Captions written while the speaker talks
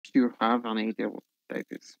you have an idea what type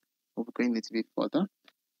is, we're going a little bit further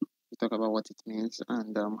to talk about what it means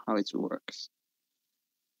and how it works.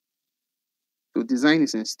 So design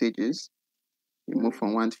is in stages. You move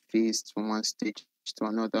from one phase, from one stage to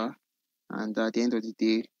another, and at the end of the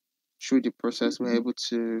day, through the process, we're able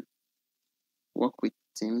to work with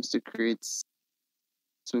teams to create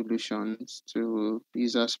solutions to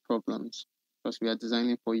users' problems because we are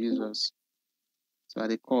designing for users. So at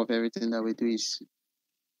the core of everything that we do is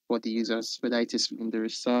for the users, whether it is from the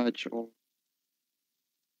research or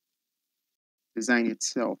design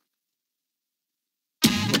itself.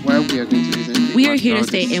 But while we are going to design, we are here to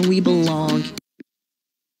stay and we belong.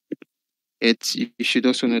 You should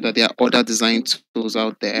also know that there are other design tools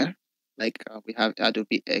out there. Like we have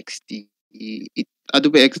Adobe XD.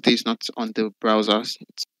 Adobe XD is not on the browsers.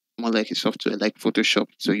 It's more like a software like Photoshop.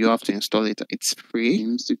 So you have to install it. It's free.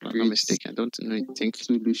 If I'm not mistaken. I don't know. I think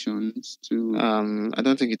solutions to. I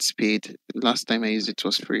don't think it's paid. Last time I used it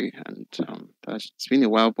was free, and it's been a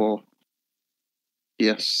while. But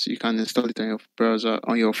yes, you can install it on your browser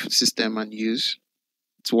on your system and use.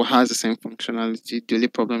 It has the same functionality. The only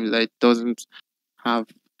problem is that it doesn't have.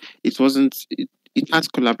 It has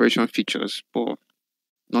collaboration features, but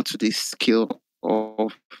not to the scale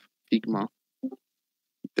of Figma.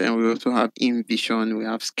 Then we also have InVision, we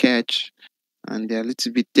have Sketch, and there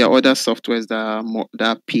are other softwares that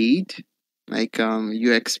are paid, like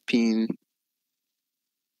UX Pin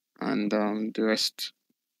and the rest.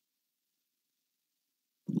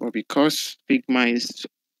 But because Figma is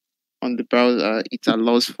on the browser,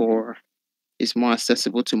 it's more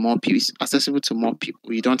accessible to more people. It's accessible to more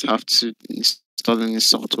people. You don't have to install any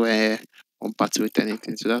software or battle with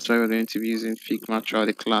anything. So that's why we're going to be using Figma throughout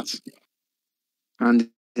the class. And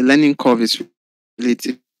the learning curve is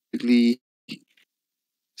relatively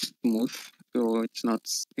smooth, so it's not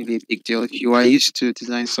really a big deal. If you are used to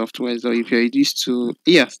design softwares, or if you're used to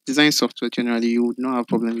design software generally, you would not have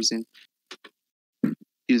problem using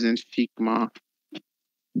Figma.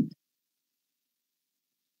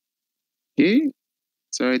 Okay,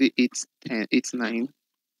 it's already 8:10, 8:09.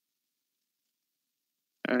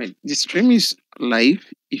 All right, the stream is live.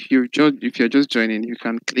 If you're just joining, you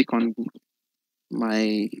can click on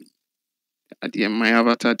my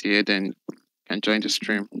avatar there, then you can join the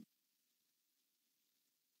stream.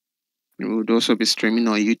 We would also be streaming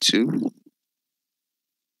on YouTube.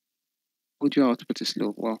 Audio output is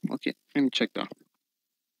low. Wow, okay, let me check that.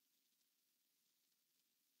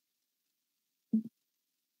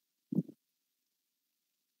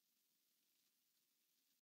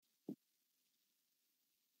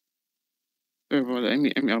 Well, I'm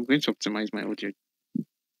going to optimize my audio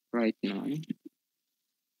right now.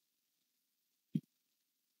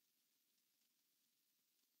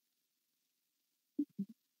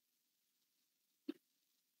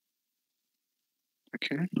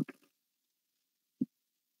 Okay.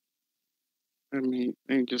 Let me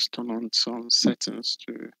just turn on some settings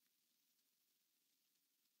to.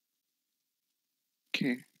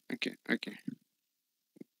 Okay.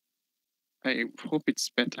 I hope it's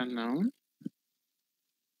better now.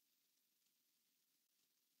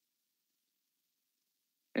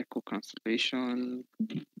 Echo cancellation.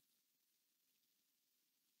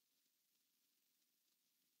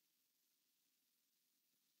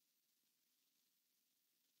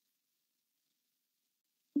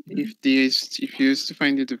 If you still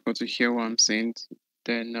find it difficult to hear what I'm saying,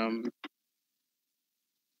 then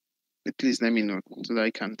please let me know so that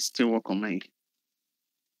I can still work on my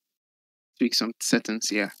tweak some settings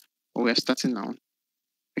here. But we're starting now.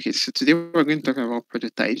 Okay, so today we're going to talk about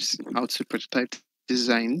prototypes, how to prototype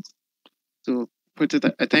designs. So by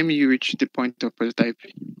the time you reach the point of prototype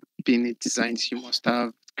being a design, you must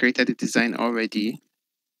have created the design already.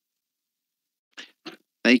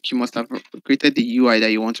 Like you must have created the UI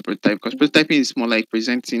that you want to prototype, because prototyping is more like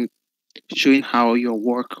showing how your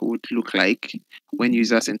work would look like when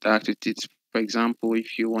users interact with it. For example,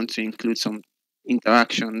 if you want to include some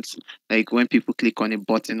interactions, like when people click on a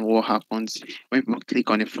button, what happens? When people click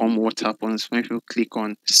on a form, what happens? When people click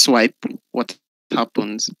on swipe, what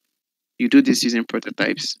happens? You do this using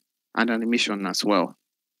prototypes and animation as well.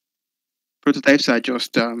 Prototypes are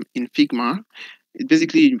just in Figma. It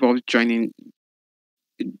basically involves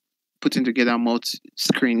putting together multi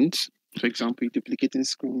screens. For example, duplicating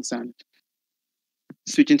screens and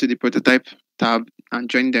switching to the prototype tab and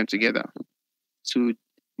joining them together to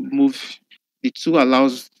move. The tool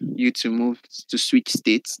allows you to switch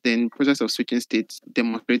states. Then process of switching states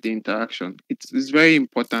demonstrate the interaction. It's very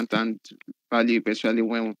important and valuable, especially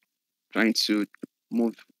when trying to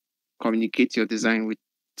communicate your design with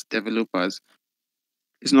developers.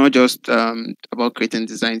 It's not just about creating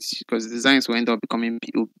designs, because designs will end up becoming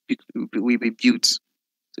will be built.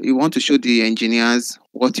 So you want to show the engineers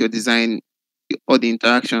what your design, all the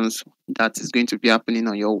interactions that is going to be happening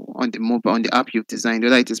on your on the app you've designed,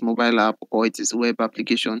 whether it is mobile app or it is web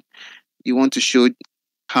application. You want to show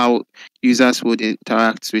how users would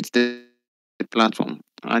interact with the platform,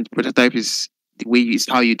 and prototype is the way is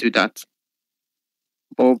how you do that.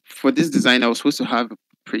 But for this design, I was supposed to have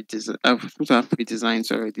I was supposed to have pre-designs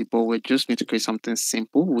already, but we're just going to create something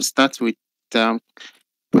simple. We'll start with um,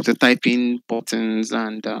 prototyping buttons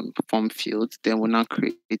and form fields. Then we'll now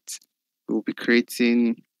we'll be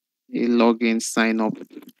creating a login sign up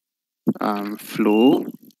flow.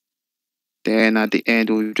 Then at the end,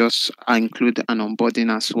 we'll just include an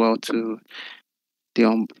onboarding as well to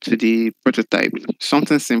the prototype.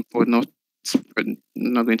 Something simple, not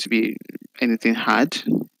going to be anything hard.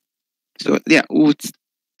 So yeah, we'll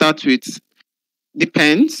start with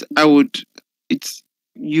depends. I would it's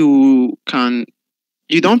you can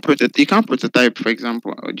you don't prototype you can't prototype, for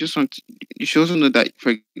example. I just want you should also know that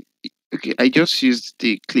for okay, I just used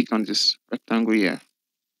the click on this rectangle here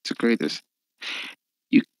to create this.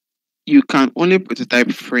 You you can only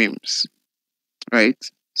prototype frames, right?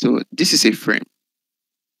 So this is a frame.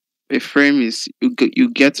 A frame is you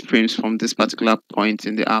get frames from this particular point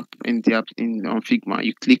in the app in on Figma.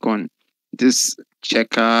 You click on this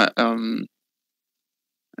checker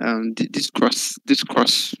this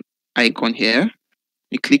cross icon here.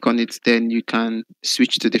 You click on it, then you can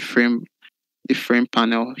switch to the frame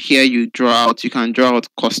panel. Here you can draw out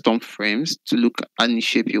custom frames to look any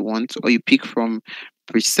shape you want, or you pick from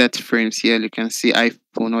preset frames. Here you can see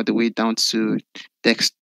iPhone all the way down to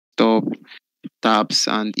desktop, tabs,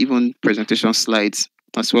 and even presentation slides,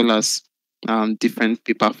 as well as different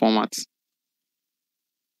paper formats.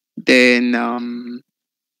 Then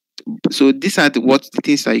so these are the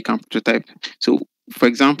things that you can prototype. So for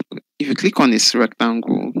example, if you click on this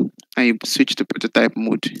rectangle and you switch to prototype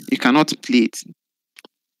mode, you cannot play it.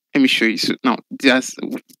 Let me show you. So now there's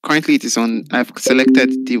currently it is on. I've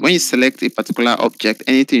selected the when you select a particular object,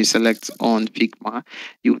 anything you select on Figma,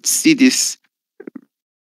 you would see this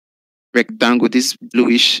rectangle, this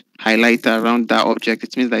bluish highlighter around that object.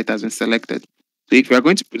 It means that it has been selected. So if you are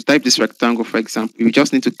going to prototype this rectangle, for example, you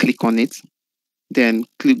just need to click on it, then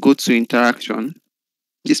go to interaction.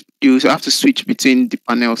 This you have to switch between the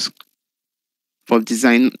panels for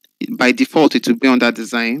design. By default, it will be under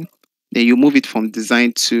design. Then you move it from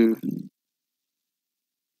design to.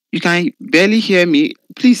 You can barely hear me.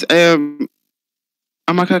 Please,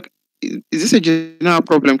 Amaka, is this a general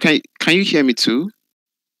problem? Can you hear me too?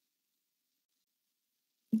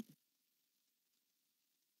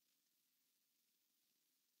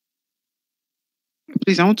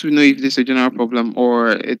 Please, I want to know if this is a general problem or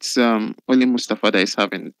it's only Mustafa that is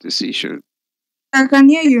having this issue. I can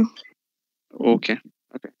hear you. Okay,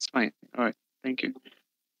 okay, it's fine. All right, thank you.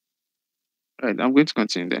 All right, I'm going to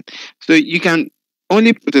continue then. So you can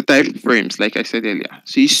only prototype frames, like I said earlier.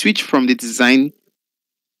 So you switch from the design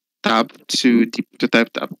tab to the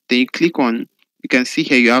prototype tab. Then you click on. You can see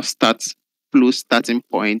here you have flow starting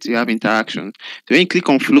point. You have interactions. So when you click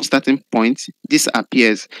on flow starting point, this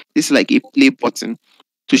appears. This is like a play button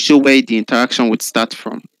to show where the interaction would start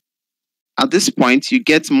from. At this point, you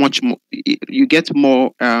get much more. You get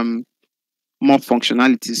more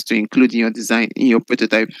functionalities to include in your design in your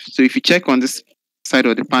prototype. So if you check on this side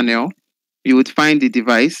of the panel, you would find the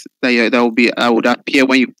device that would appear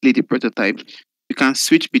when you play the prototype. You can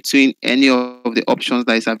switch between any of the options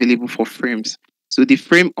that is available for frames. So the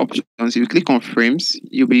frame options, if you click on frames,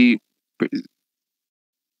 you'll be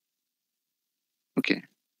okay.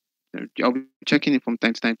 I'll be checking it from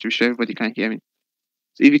time to time to ensure everybody can hear me.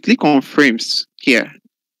 So if you click on frames here,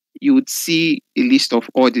 you would see a list of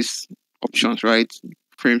all these options, right?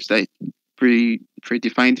 Frames that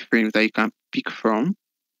predefined frames that you can pick from.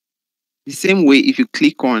 The same way, if you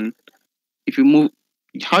move,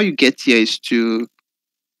 how you get here is you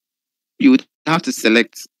would have to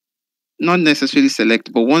select, not necessarily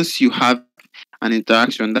select, but once you have an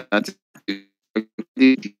interaction that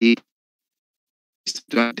is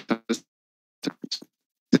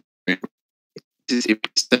a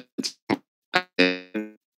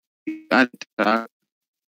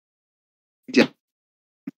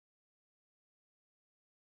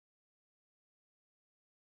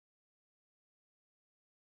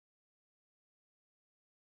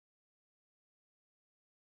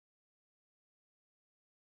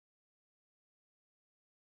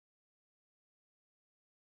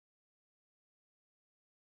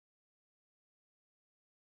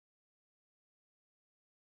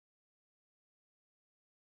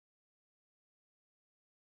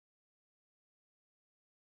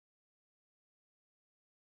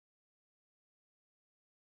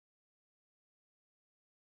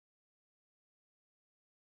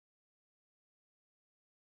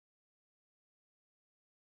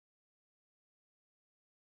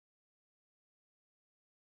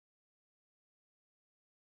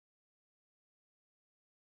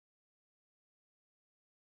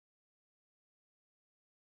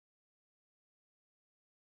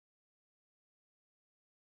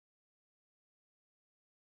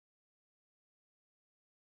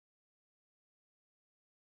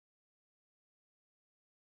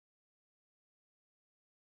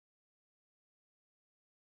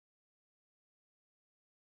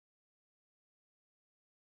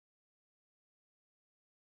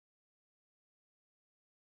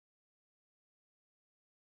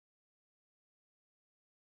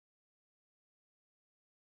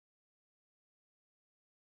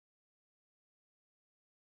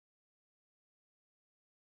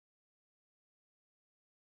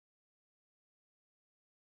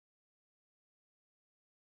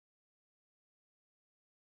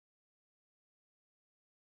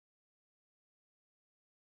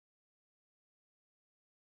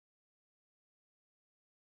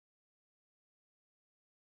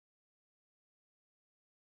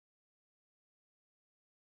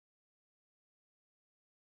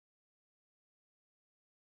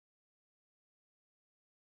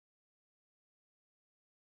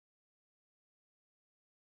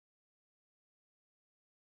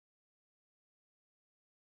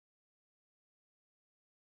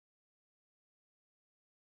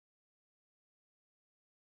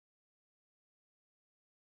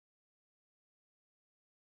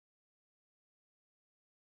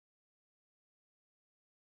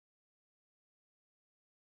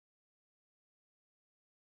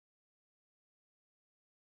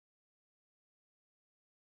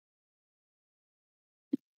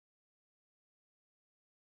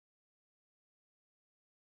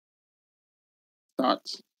start.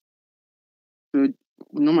 So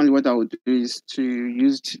normally what I would do is to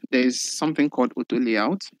use, there's something called auto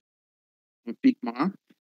layout in Figma.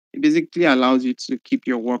 It basically allows you to keep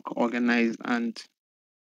your work organized, and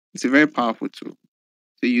it's a very powerful tool.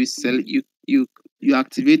 So you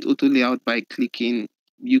activate auto layout by clicking.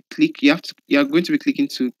 You are going to be clicking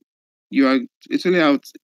to you are auto layout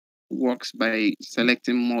works by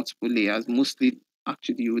selecting multiple layers. Mostly,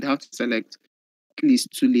 actually, you would have to select at least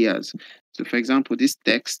two layers. So, for example, this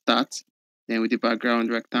text starts, then with the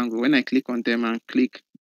background rectangle. When I click on them and click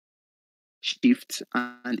Shift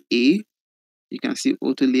and A, you can see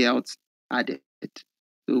auto layout added.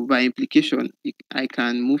 So, by implication, I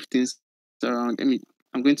can move things around.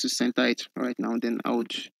 I'm going to center it right now. Then I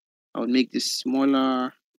would make this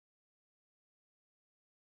smaller,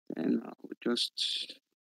 and I would just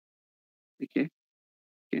okay,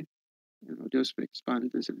 okay. I'll just expand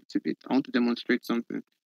this a little bit. I want to demonstrate something.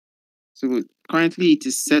 So currently it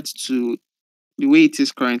is set to the way it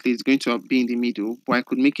is currently, it's going to be in the middle, but I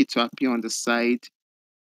could make it to appear on the side.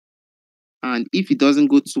 And if it doesn't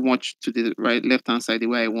go too much to the right left hand side the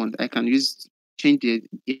way I want, I can change the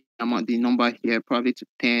amount, the number here, probably to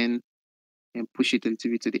 10, and push it a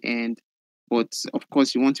little bit to the end. But of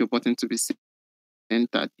course, you want your button to be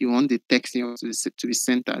centered. You want the text here to be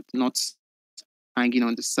centered, not hanging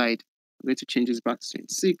on the side. I'm going to change this back to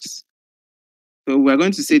 26. So we're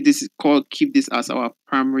going to say this is called, keep this as our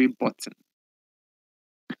primary button.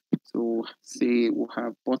 So say we'll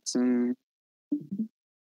have button,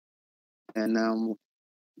 and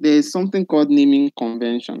there's something called naming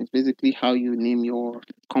conventions, basically how you name your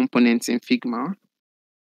components in Figma.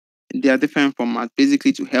 There are different formats,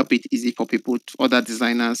 basically to help it easy for people, other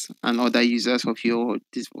designers and other users of your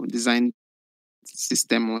design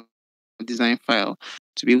system or design file,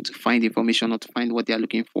 to be able to find information or to find what they are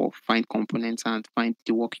looking for, find components and find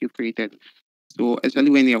the work you created. So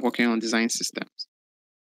especially when you're working on design systems.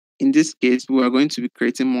 In this case, we are going to be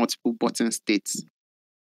creating multiple button states.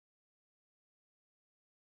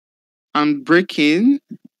 I'm breaking.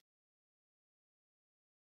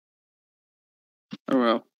 Oh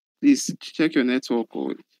well, please check your network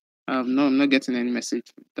code. No, I'm not getting any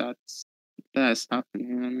message that's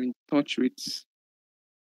happening. I'm in touch with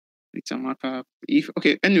Amaka. If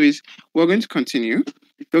okay, anyways, we're going to continue.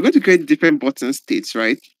 We're going to create different button states,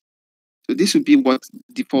 right? So this would be what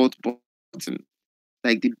default button,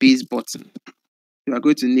 like the base button. You are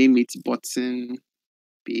going to name it button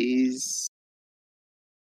base.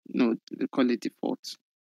 No, they call it default.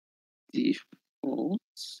 Default.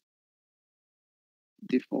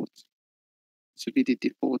 Default. Should be the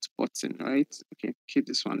default button, right? Okay, keep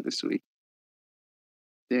this one this way.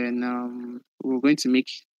 Then we're going to make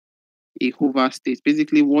a hover state.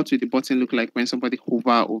 Basically, what will the button look like when somebody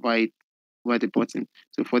hover over it, over the button?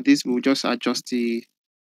 So for this, we'll just adjust the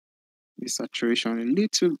saturation a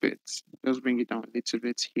little bit. Just bring it down a little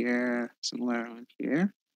bit here, somewhere around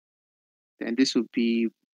here. Then this will be.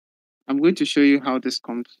 I'm going to show you how this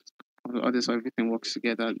comes, how this everything works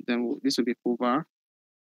together. Then this will be hover,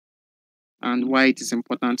 and why it is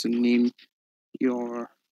important to name your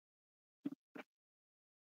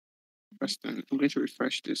question. I'm going to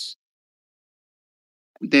refresh this.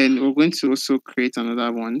 Then we're going to also create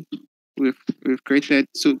another one. We've created,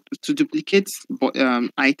 so to duplicate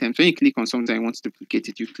items. When you click on something and you want to duplicate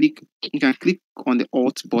it, you can click on the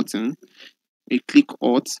Alt button. You click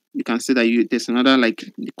Alt, you can see that there's another, like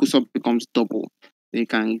the cursor becomes double. Then you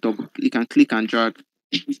can click and drag.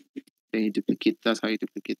 Then you duplicate. That's how you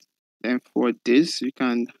duplicate. Then for this, you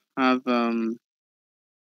can have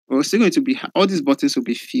we're still going to be, all these buttons will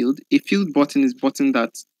be filled. A filled button is button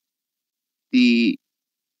that the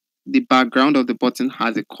the background of the button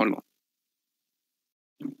has a color.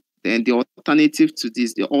 Then the alternate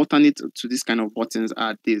to this kind of buttons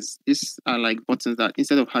are these. These are like buttons that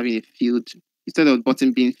instead of having a field, instead of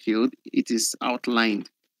button being filled, it is outlined.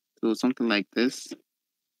 So something like this.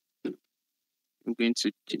 I'm going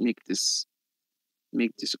to make this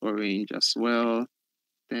orange as well.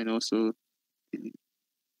 Then also the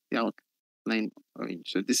outline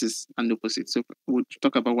orange. So this is an opposite. So we'll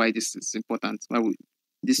talk about why this is important.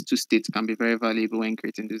 These two states can be very valuable when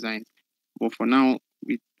creating design. But for now,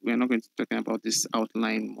 we're not going to be talking about this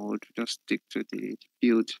outline mode. Just stick to the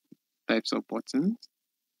field types of buttons.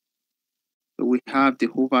 So we have the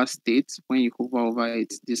hover state. When you hover over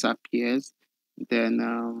it, disappears.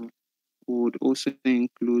 Then we would also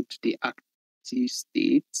include the active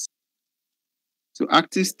states. So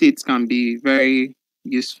active states can be very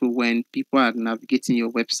useful when people are navigating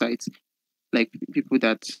your website, like people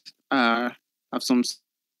that have some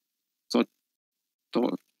sort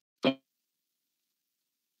of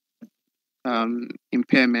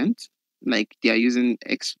impairment, like they're using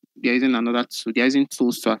another tool, they're using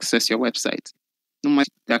tools to access your website. No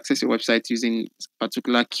matter they access your website using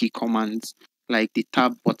particular key commands like the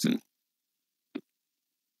tab button.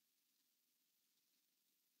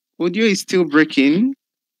 Audio is still breaking.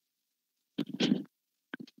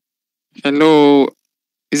 Hello,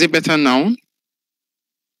 is it better now?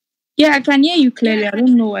 Yeah, I can hear you clearly. I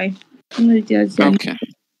don't know why. I don't know if there's Okay.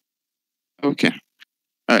 Okay.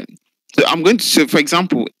 All right. So I'm going to, so for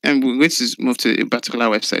example, and we're going to move to a particular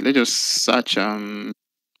website. Let's just search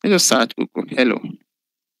Google. Hello.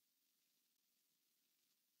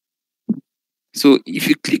 So if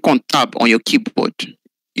you click on tab on your keyboard,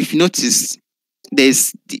 if you notice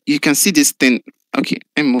you can see this thing. Okay,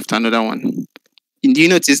 let me move to another one. Do you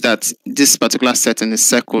notice that this particular setting is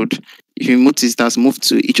circled? If you notice that's moved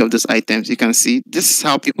to each of those items, you can see this is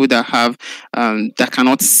how people that have that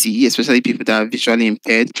cannot see, especially people that are visually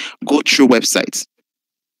impaired, go through websites.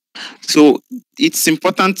 So it's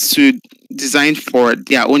important to design for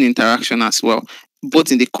their own interaction as well,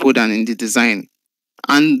 both in the code and in the design.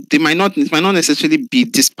 And it might not necessarily be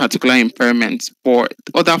this particular impairment, but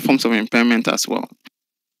other forms of impairment as well.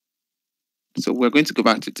 So we're going to go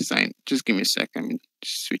back to design. Just give me a second. Let me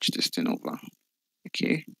switch this thing over.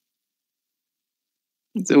 Okay.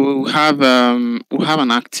 So we'll have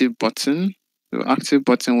an active button. The active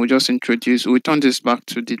button will just introduce. We'll turn this back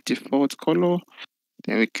to the default color.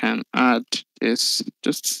 Then we can add this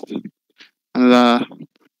just another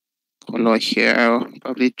color here.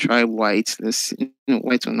 Probably try white. Let's see. No,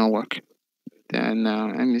 white will not work. Then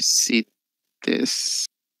let me see this.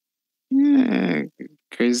 Yeah,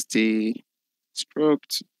 increase the stroke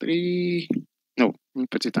to 3. No, let me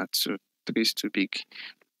put it at 2. 3 is too big.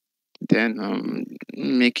 Then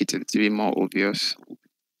make it a little bit more obvious.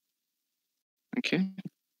 Okay.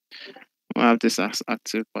 We'll have this as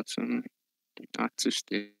active button, active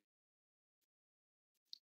state.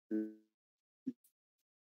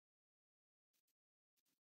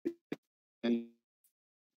 And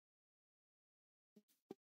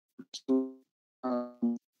so,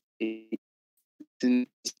 it-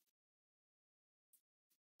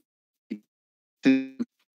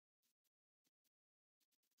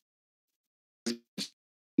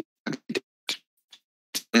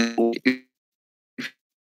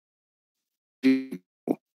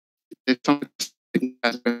 there's something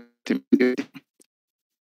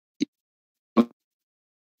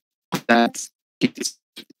that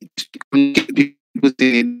people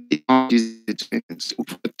say they don't use it.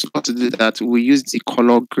 So to do that, we use the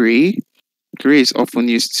color gray. Gray is often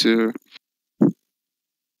used to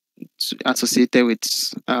associated with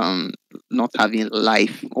not having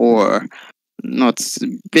life or not.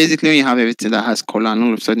 Basically, when you have everything that has color and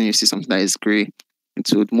all of a sudden you see something that is gray,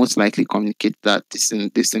 it would most likely communicate that this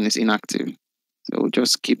thing is inactive. So we'll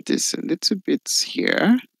just keep this a little bit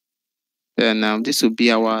here. Then this will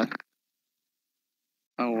be our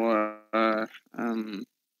this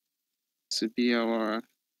will be our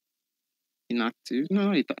inactive.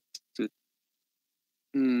 No, it has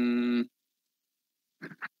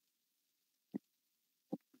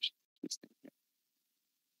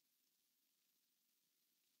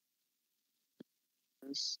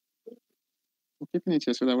yes. We're keeping it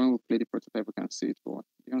here so that when we play the prototype, we can see it. But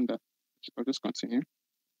beyond that, I'll just continue.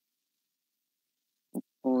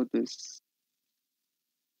 All this.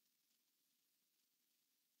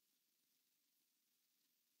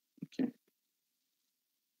 Okay.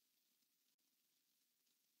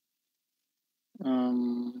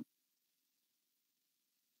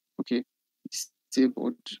 Okay.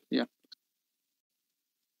 Disabled. Yeah.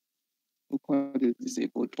 We'll call it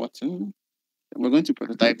disabled button. We're going to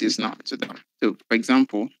prototype this now. So, so for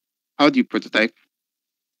example, how do you prototype?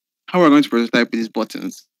 How we're going to prototype these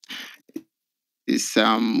buttons is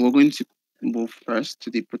we're going to move first to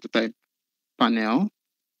the prototype panel.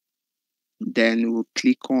 Then we'll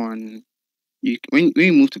click on when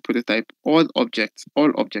you move to prototype, all objects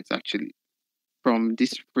actually from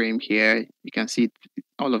this frame here, you can see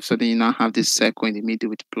all of a sudden you now have this circle in the middle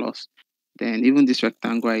with plus. Then even this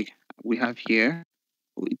rectangle we have here,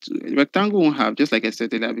 rectangle won't have, just like I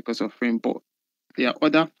said earlier, because of frame, but there are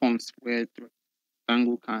other forms where the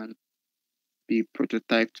rectangle can be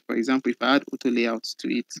prototyped. For example, if I add auto layouts to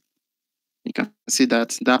it, you can see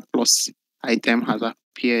that that plus item has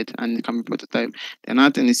appeared and it can be prototyped. The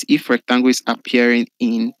another thing is if rectangle is appearing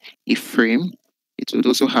in a frame, it would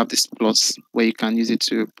also have this plus where you can use it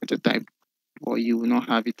to prototype, or you will not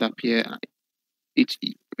have it appear. A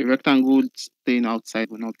rectangle staying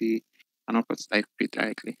outside will not be cannot prototype it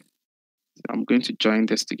directly. So I'm going to join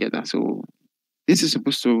this together. So this is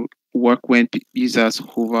supposed to work when users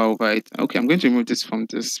hover over it. Okay, I'm going to remove this from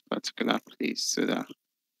this particular place so that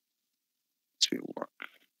it will work.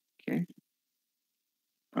 Okay.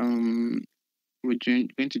 We're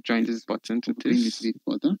going to join this button to this. Bit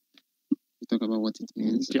further. We talk about what it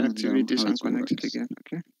means. Deactivate this how and it connect it works. again.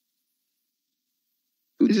 Okay.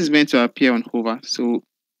 So this is meant to appear on hover. So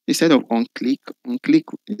instead of on click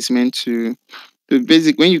is meant to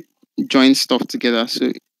basic when you join stuff together.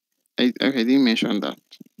 So I didn't mention that.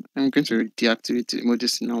 I'm going to deactivate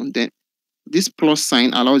emojis now. Then this plus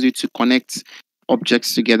sign allows you to connect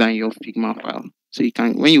objects together in your Figma file. So you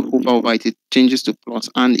can, when you hover over it, it changes to plus,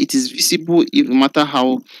 and it is visible no matter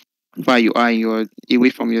how far you are away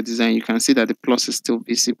from your design. You can see that the plus is still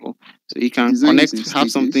visible. So you can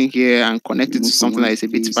have something here and connect it to something that is a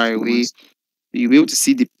bit far away. You'll be able to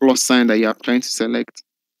see the plus sign that you are trying to select.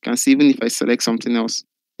 You can see even if I select something else,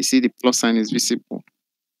 you see the plus sign is visible.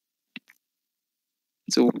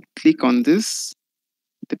 So click on this.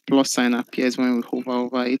 The plus sign appears when we hover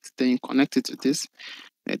over it. Then you connect it to this.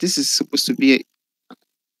 This is supposed to be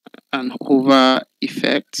an hover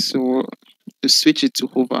effect. So to switch it to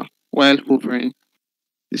hover, while hovering,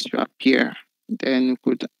 this will appear. Then we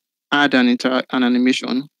could add an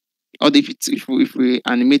animation. Or if we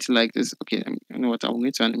animate it like this, okay, you know what? I'm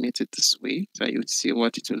going to animate it this way so you would see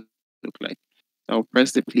what it will look like. I'll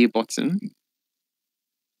press the play button.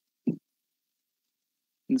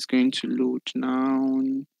 It's going to load now.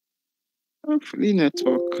 Hopefully,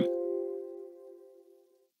 network.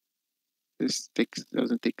 This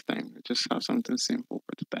doesn't take time. Just have something simple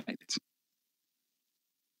for the it.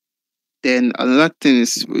 Then another thing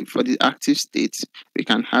is for the active state, we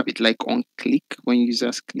can have it like on click when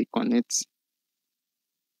users click on it.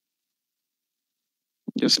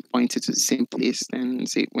 Just point it to the same place. Then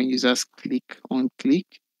say when users click on click,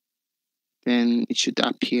 then it should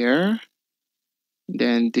appear.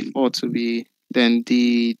 Then default will be, then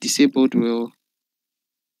the disabled will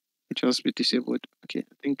just be disabled. Okay,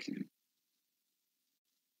 I think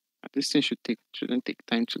this thing shouldn't take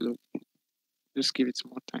time to load. Just give it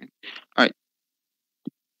some more time. All right.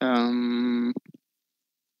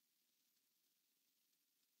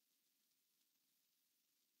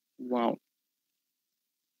 Wow.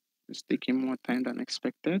 It's taking more time than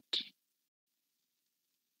expected.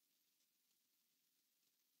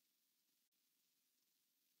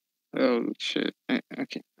 Oh shit.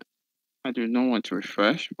 Okay. I do not want to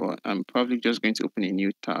refresh, but I'm probably just going to open a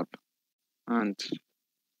new tab and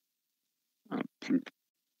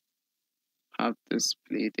have this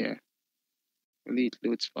play there. Hopefully it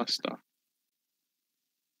loads faster.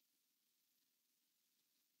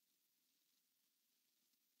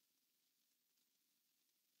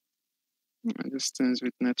 Distance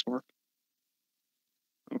with network.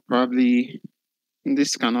 Probably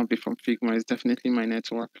this cannot be from Figma. It's definitely my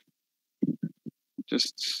network.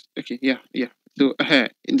 Just okay. Yeah. So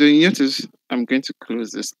do you notice I'm going to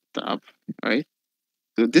close this tab, right?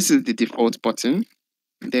 So this is the default button.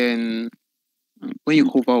 Then when you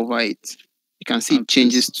hover over it, you can see it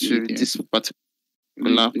changes to this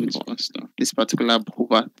particular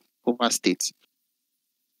hover state.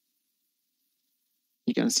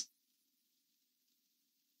 You can see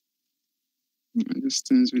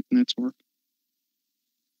distance with network.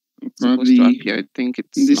 Probably I think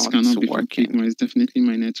this cannot be working. Figma. It's definitely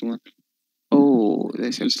my network. Oh,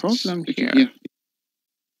 there's a problem here. Yeah.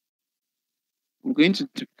 I'm going to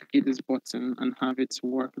duplicate this button and have it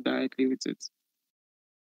work directly with it.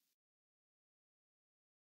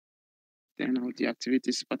 Then I'll deactivate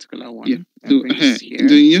this particular one. Yeah. So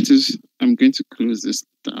do you notice I'm going to close this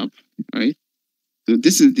tab, right? So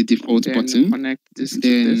this is the default button. Connect this to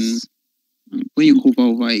this. When you hover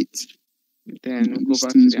over it, then we'll go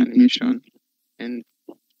back to the animation. And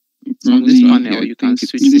from this panel, you can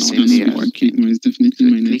switch between layers. It's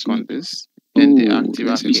definitely my click on this, then the active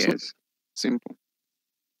appears. Simple.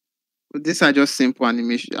 These are just simple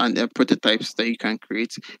animation and prototypes that you can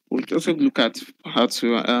create. We'll also look at how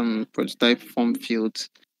to prototype form fields.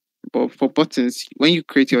 But for buttons, when you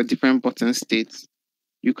create your different button states,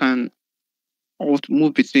 you can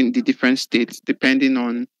move between the different states depending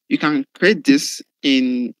on. You can create this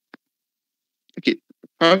in. Okay,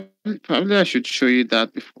 probably I should show you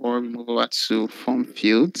that before we move over to form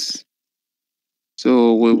fields.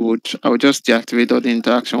 So I will just deactivate all the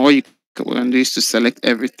interaction. All you can do is to select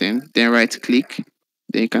everything, then right click.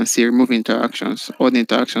 Then you can see remove interactions. All the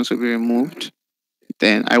interactions will be removed.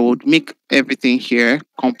 Then I would make everything here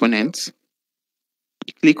components.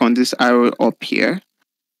 Click on this arrow up here.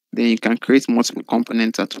 Then you can create multiple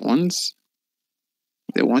components at once.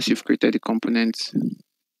 Then once you've created the components,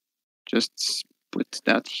 just put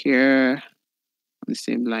that here. the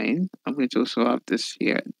same line. I'm going to also have this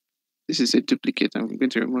here. This is a duplicate. I'm going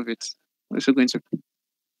to remove it. I'm also going to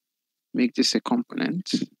make this a component.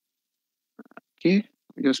 Okay,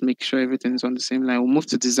 just make sure everything is on the same line. We'll move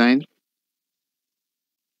to design.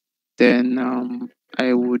 Then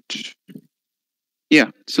I would, yeah.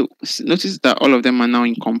 So notice that all of them are now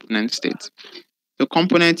in component state. The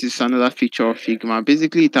component is another feature of Figma.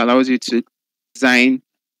 Basically, it allows you to design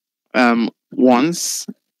once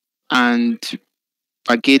and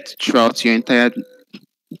propagate throughout your entire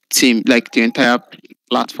team, like the entire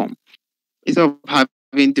platform. Instead of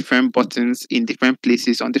having different buttons in different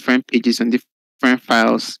places, on different pages, on different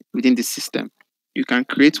files within the system, you can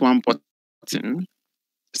create one button,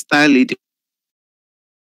 style it.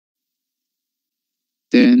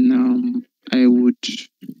 Then I would,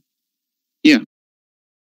 yeah,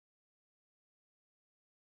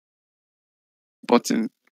 button.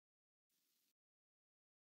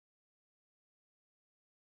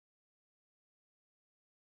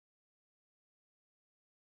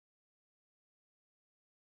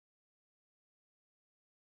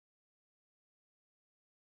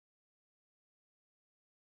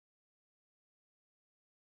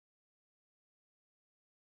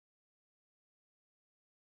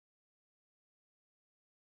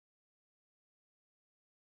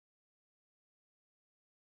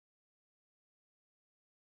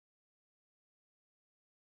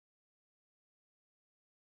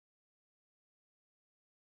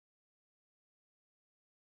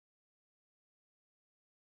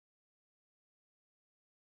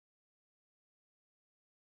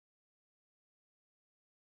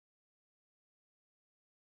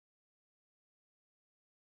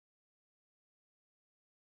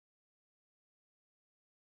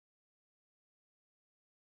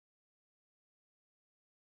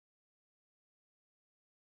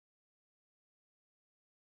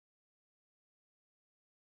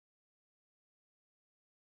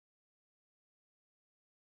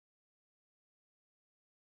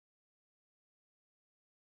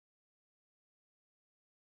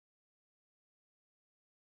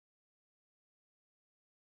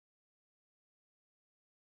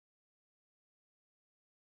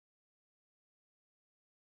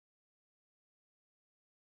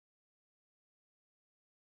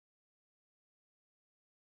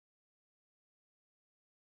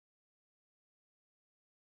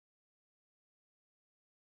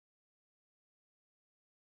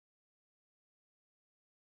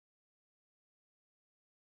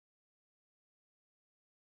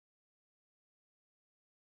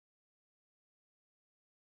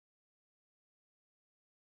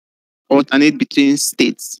 Alternate between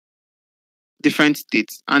states, different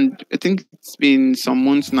states. And I think it's been some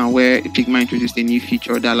months now where Figma introduced a new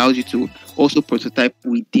feature that allows you to also prototype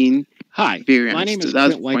within Hi, variants. my name is So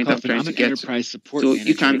that's Clint the point I'm Wyckoff, and trying I'm to an get to. enterprise support So manager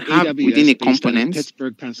you can at have AWS within a based out of component.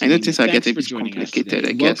 Pittsburgh, I know Pennsylvania. things are Thanks getting a for bit joining us complicated, today, I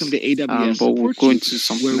and guess. welcome to AWS But we'll Support go Suite, into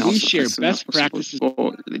something where we else share as soon as best possible. practices.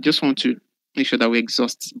 But I just want to make sure that we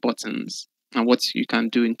exhaust buttons and what you can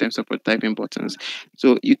do in terms of prototyping buttons.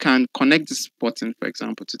 So you can connect this button, for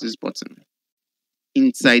example, to this button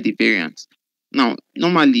inside the variant. Now,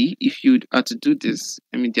 normally, if you are to do this,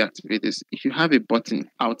 let me deactivate this. If you have a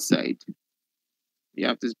button outside, you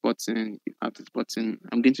have this button, you have this button.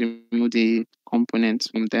 I'm going to remove the components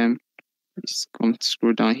from them. Just come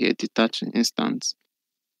scroll down here, detach instance.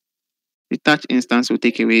 Detach instance will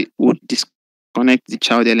take away, will disconnect the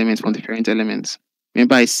child element from the parent element.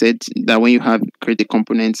 Remember, I said that when you have create a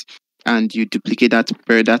component and you duplicate that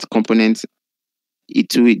that component,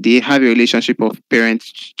 they have a relationship of parent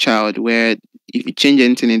child where if you change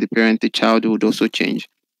anything in the parent, the child would also change.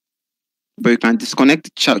 But you can disconnect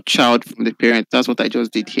the child from the parent. That's what I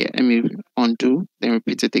just did here. Let me undo, then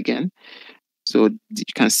repeat it again. So you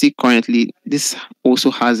can see currently this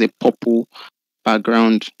also has a purple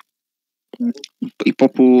background, a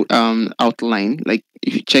purple outline. Like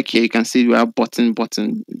if you check here, you can see we have button.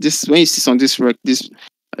 This when you see on this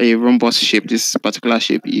a rhombus shape, this particular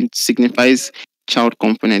shape, it signifies child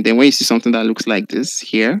component. Then when you see something that looks like this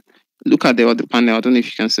here, look at the other panel. I don't know if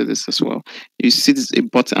you can see this as well. You see this a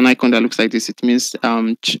button, an icon that looks like this. It means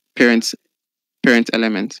parent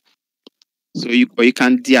element. So you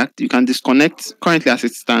can you can disconnect currently as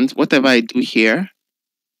it stands. Whatever I do here,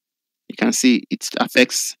 you can see it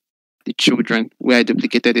affects the children where I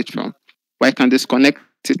duplicated it from. But I can disconnect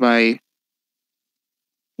it by,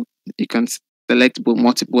 you can select both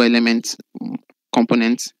multiple elements,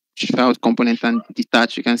 components, child component, and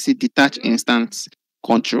detach. You can see detach instance,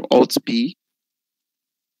 Control Alt P,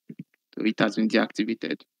 so it has been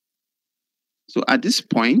deactivated. So at this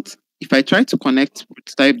point, if I try to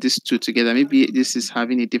type these two together, maybe this is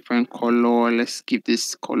having a different color. Let's give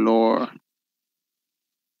this color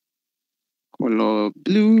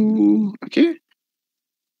blue. Okay.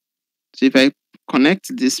 So if I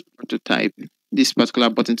connect this prototype, this particular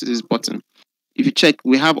button to this button, if you check,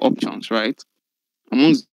 we have options, right?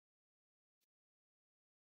 Among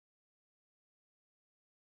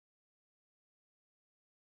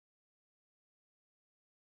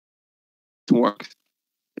works,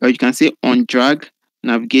 or you can say on drag,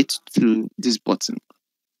 navigate to this button,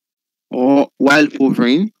 or while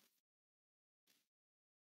hovering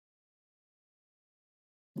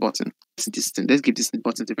button. This thing. Let's give this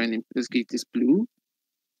button different name. Let's give this blue,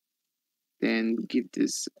 then give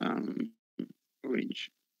this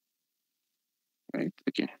orange. Right?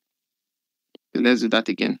 Okay. So let's do that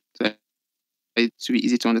again. So it should be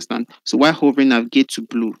easy to understand. So while hovering, navigate to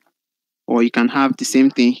blue, or you can have the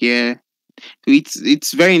same thing here. So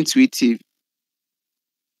it's very intuitive.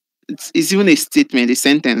 It's even a statement, a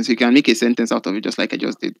sentence. You can make a sentence out of it, just like I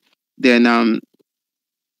just did. Then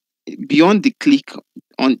beyond the click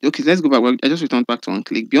on, okay, let's go back. Well, I just returned back to on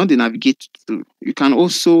click. Beyond the navigate to, you can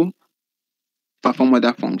also perform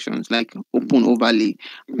other functions like open overlay.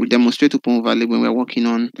 We demonstrate open overlay when we're working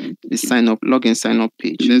on the sign up, login sign up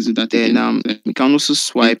page. Let's do that Then again. we can also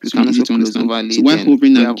swipe, we It's can easy also to close understand. overlay. So while then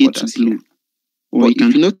hovering, we have navigate to others blue. here. Or But you can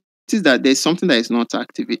if you notice that there's something that is not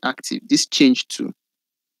active, this change to,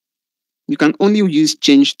 you can only use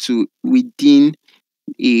change to within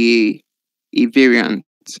a variant.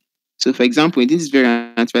 So for example, in this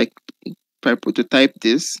variant, if I prototype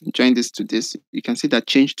this, join this to this, you can see that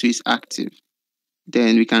change to is active.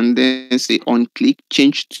 Then we can then say on click,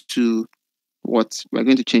 change to what? We're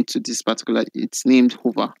going to change to this particular, it's named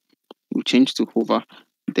hover. We'll change to hover.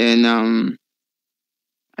 Then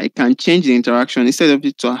I can change the interaction. Instead of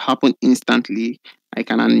it to happen instantly, I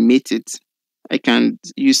can animate it. I can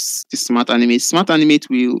use the smart animate. Smart animate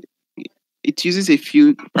it uses a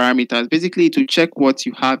few parameters. Basically, to check what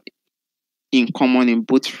you have in common in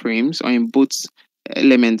both frames or in both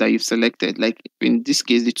elements that you've selected. Like in this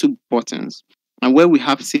case, the two buttons. And where we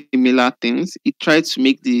have similar things, it tries to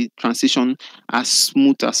make the transition as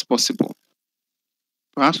smooth as possible.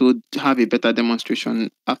 Perhaps we'll have a better demonstration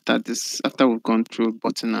after this, after we've gone through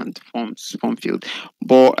button and form field.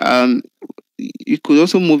 But you could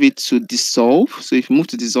also move it to dissolve. So if you move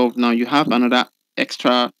to dissolve now, you have another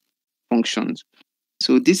extra functions.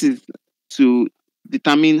 So this is to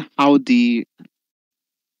determine how the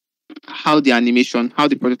animation, how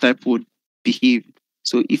the prototype would behave.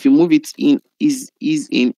 So if you move it in, is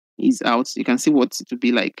in, is out, you can see what it would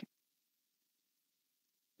be like.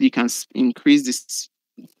 You can increase this,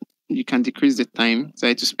 you can decrease the time, so I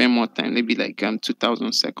had to spend more time, maybe like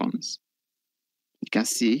 2000 seconds. You can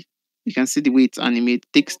see the way it's animated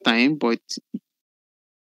takes time, but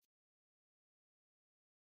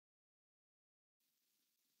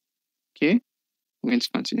okay, I'm going to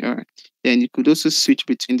continue. All right. Then you could also switch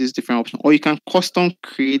between these different options, or you can custom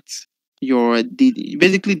create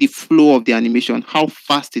basically the flow of the animation, how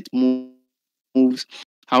fast it moves,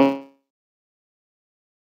 how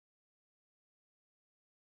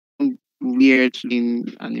weird in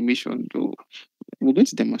animation. Though we're going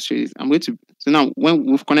to demonstrate it. I'm going to, so now when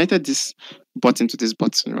we've connected this button to this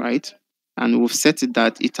button, right? And we've set it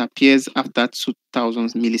that it appears after 2000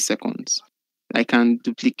 milliseconds. I can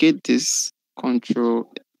duplicate this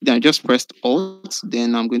control. Then I just pressed Alt.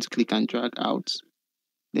 Then I'm going to click and drag out.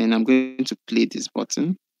 Then I'm going to play this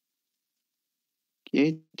button.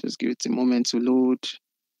 Okay, just give it a moment to load.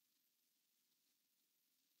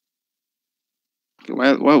 Okay,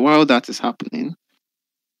 while that is happening,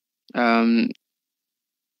 um,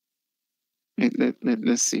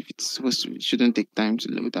 let's see if it's supposed to. It shouldn't take time to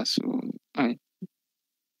load that. So, all right.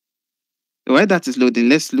 So while that is loading,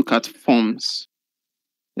 let's look at forms.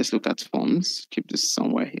 Let's look at forms. Keep this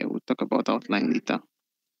somewhere here. We'll talk about outline later.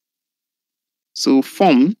 So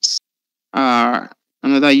forms are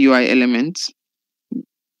another UI element.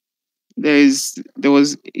 There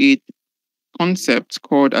was a concept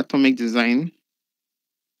called atomic design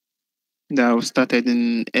that was started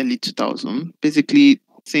in early 2000, basically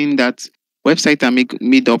saying that websites are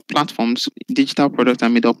made up, platforms, digital products are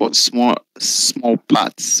made up of small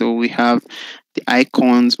parts. So we have the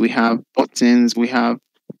icons, we have buttons, we have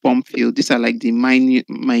form field. These are like the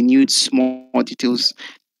minute small details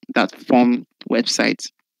that form websites.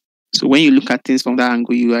 So when you look at things from that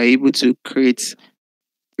angle, you are able to create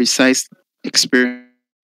precise experience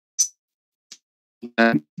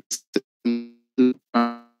that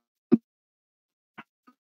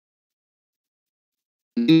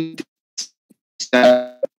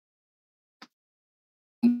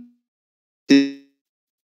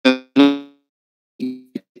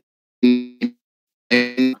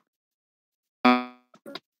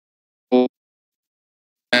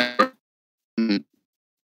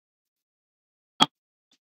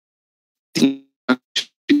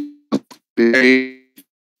very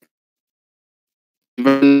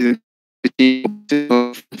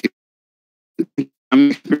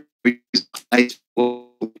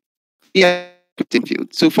yeah,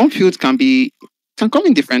 field. So form fields can come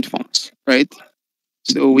in different forms, right?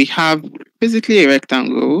 So we have basically a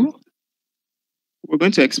rectangle. We're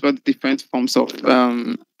going to explore the different forms of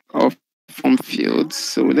form fields.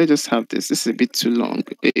 So let's just have this. This is a bit too long.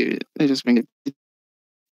 Let's just bring it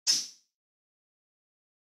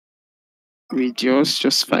radius,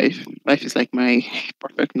 just 5. 5 is like my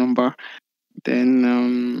perfect number.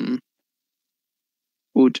 Then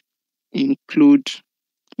would include.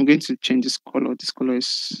 I'm going to change this color. This color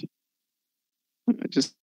is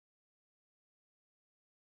just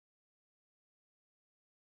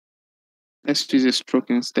let's use a stroke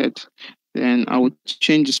instead. Then I would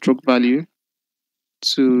change the stroke value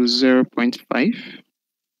to 0.5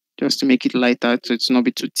 just to make it lighter so it's not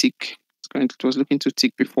be too thick. It was looking too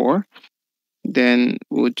thick before. Then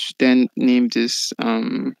would then name this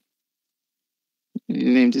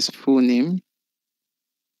full name.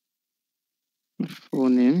 Full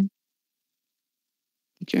name.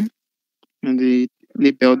 Okay. And the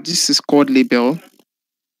label, this is called label.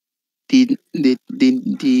 The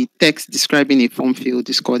text describing a form field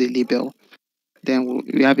is called a label. Then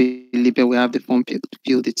we have a label, we have the form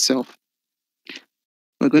field itself.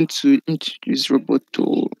 We're going to introduce robot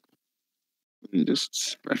to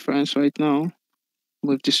just preference right now.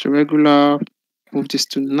 Move this to regular, move this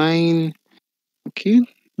to 9. Okay,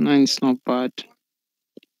 9 is not bad.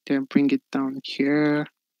 Then bring it down here.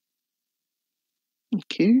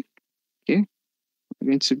 Okay, okay. I'm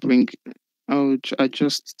going to bring, I'll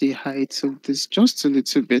adjust the height of this just a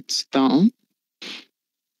little bit down.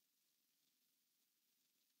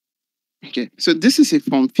 Okay, so this is a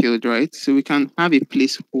form field, right? So we can have a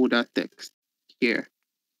placeholder text here.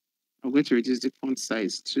 I'm going to reduce the font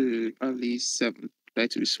size to at least 7, try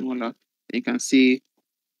to be smaller. You can see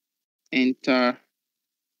enter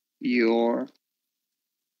your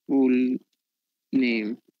full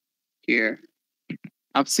name here.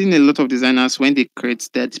 I've seen a lot of designers when they create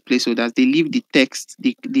that placeholders, they leave the text.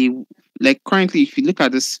 They like currently, if you look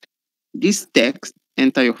at this text,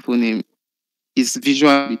 enter your full name, is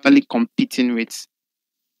visually competing with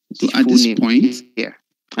the So at full this name point, here.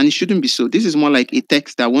 And it shouldn't be so. This is more like a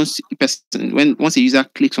text that once a user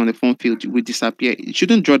clicks on the form field, it will disappear. It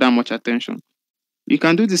shouldn't draw that much attention. You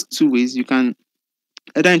can do this two ways. You can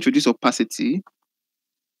either introduce opacity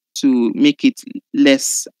to make it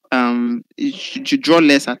less to draw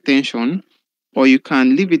less attention, or you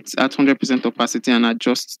can leave it at 100% opacity and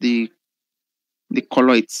adjust the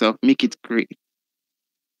color itself, make it gray.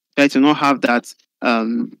 Try to not have that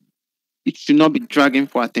it should not be dragging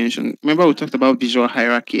for attention. Remember we talked about visual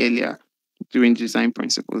hierarchy earlier during design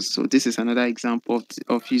principles. So this is another example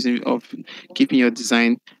of keeping your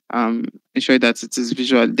design ensure that it is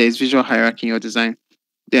visual, there's visual hierarchy in your design.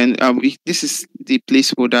 Then this is the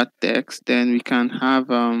placeholder text. Then we can have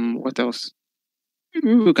what else?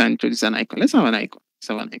 We can introduce an icon. Let's have an icon. Let's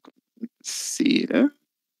have an icon. Let's see.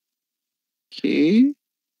 Okay.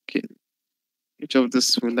 Okay. Which of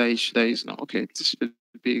this should I use now? Okay, this should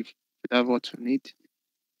be should have what we need.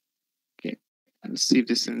 Okay. Let's see if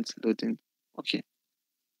this is loading. Okay.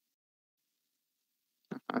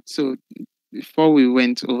 So before we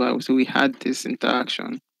went over, so we had this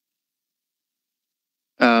interaction.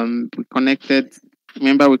 We connected.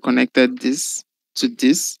 Remember, we connected this to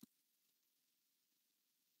this.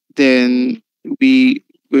 Then we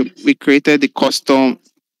created the custom.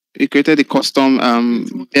 We created the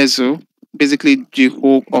custom bezel. Basically, the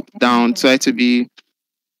whole up down. Try to be.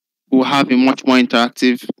 We'll have a much more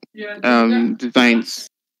interactive designs.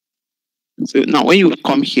 So now, when you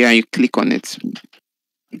come here and you click on it,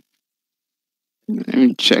 let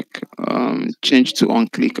me check. Change to on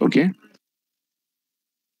click. Okay.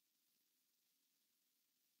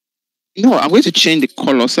 No, I'm going to change the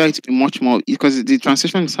color so it to be much more because the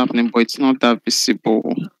transition is happening, but it's not that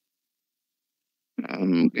visible.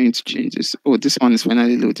 I'm going to change this. Oh, this one is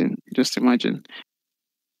finally loading. Just imagine.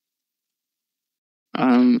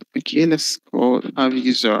 Okay, let's go have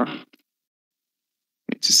user.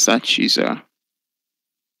 It's a search user.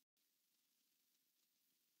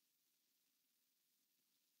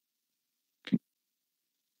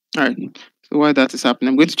 All right. So while that is happening,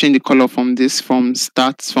 I'm going to change the color from this from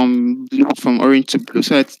blue from orange to blue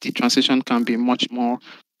so that the transition can be much more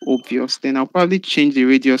obvious. Then I'll probably change the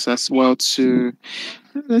radius as well to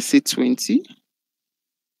let's say 20.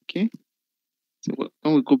 Okay. So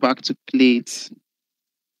when we go back to plate,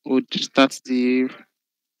 we'll just let's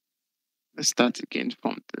start again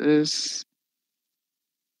from this.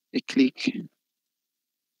 a click,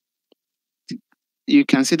 you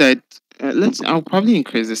can see that I'll probably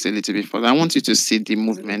increase this a little bit further. I want you to see the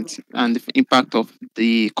movement and the impact of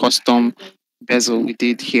the custom bezel we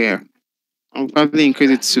did here. I'll probably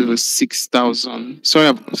increase it to 6,000. Sorry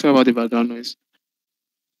about the background noise.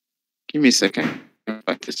 Give me a second.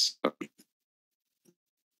 Practice.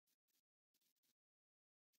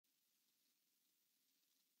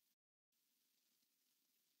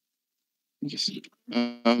 Yes.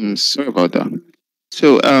 Sorry about that.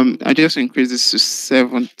 So I just increased this to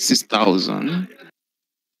 6,000.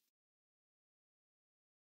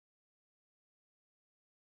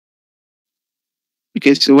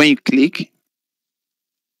 Okay, so when you click,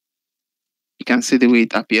 you can see the way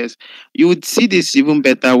it appears. You would see this even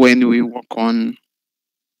better when we work on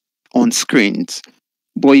screens,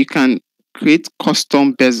 but you can create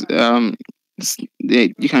custom you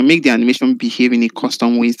can make the animation behave in a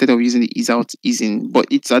custom way instead of using the ease out ease in, but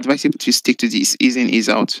it's advisable to stick to this ease in ease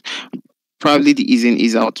out, probably the ease in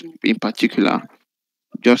ease out in particular,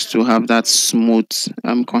 just to have that smooth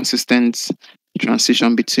consistent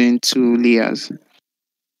transition between two layers.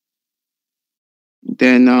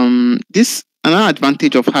 Then this another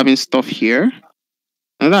advantage of having stuff here,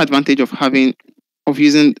 another advantage of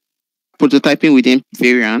using prototyping within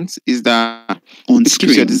variants is that On it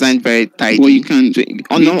keeps your design very tidy. Or you can So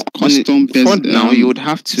on custom front now, you would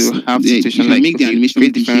have to have you situation can like make the okay, animation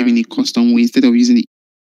create behave in a custom way instead of using the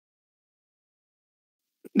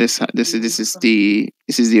this is the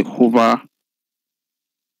hover.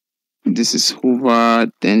 This is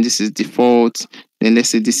hover. Then this is default. Then let's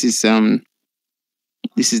say this is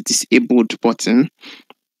disabled button.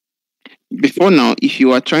 Before now, if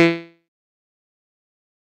you are trying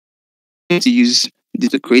to use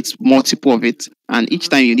this to create multiple of it, and each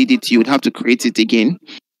time you need it, you would have to create it again.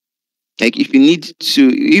 Like if you need to,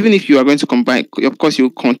 even if you are going to combine, of course you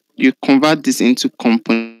convert this into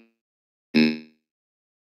component.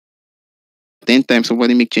 10 times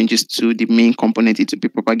somebody make changes to the main component, it will be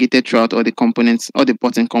propagated throughout all the components, all the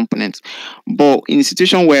button components. But in a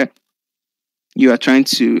situation where you are trying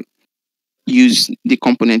to use the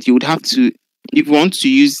component, you would have to, if you want to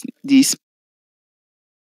use this,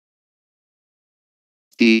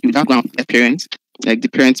 you would have to go and find parent, like the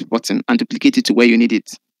parent button, and duplicate it to where you need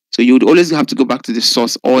it. So you would always have to go back to the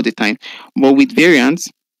source all the time. But with variants,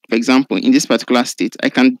 for example, in this particular state, I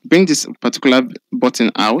can bring this particular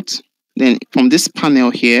button out. Then from this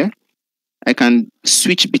panel here, I can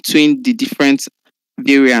switch between the different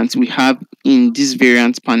variants we have in this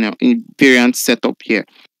variant panel, in variant setup here.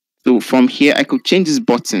 So from here, I could change this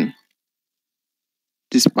button,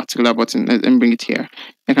 this particular button. Let me bring it here.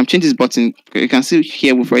 I can change this button. You can see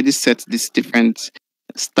here we've already set this different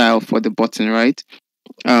style for the button, right?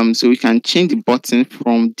 So we can change the button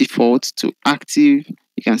from default to active.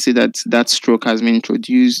 You can see that that stroke has been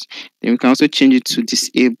introduced. Then we can also change it to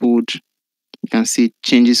disabled. You can see it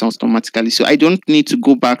changes automatically. So I don't need to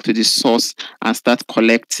go back to the source and start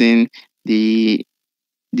collecting the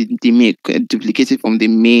make duplicate it from the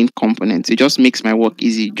main component. It just makes my work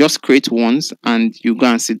easy. Just create once and you go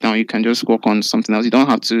and sit down. You can just work on something else. You don't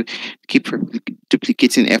have to keep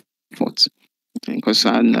duplicating effort. Because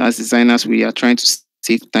as designers, we are trying to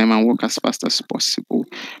save time and work as fast as possible.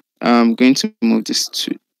 I'm going to move this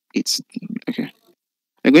to it's okay.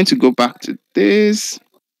 I'm going to go back to this.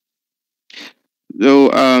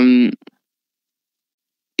 So a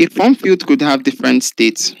form field could have different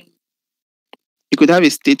states. You could have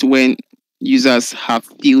a state when users have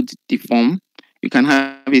filled the form. You can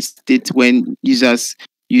have a state when users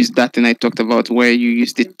use that thing I talked about where you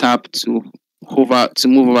use the tab to hover to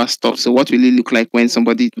move over stuff. So what will it look like when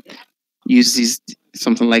somebody uses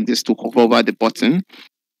something like this to hover over the button?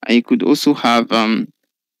 And you could also have a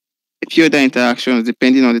few other interactions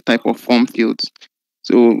depending on the type of form field.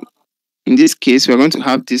 So in this case, we're going to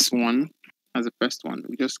have this one as the first one.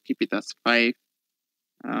 We just keep it as 5.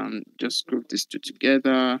 Just group these two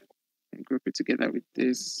together and group it together with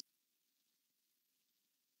this.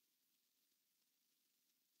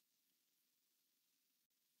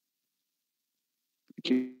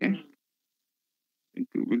 Okay.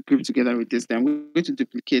 We'll group together with this. Then we're going to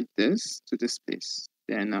duplicate this to this place.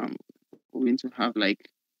 Then we're going to have like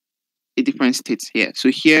a different states here. So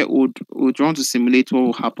here would want to simulate what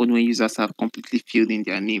will happen when users have completely filled in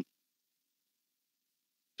their name.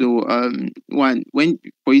 So when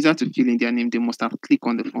for user to fill in their name, they must have clicked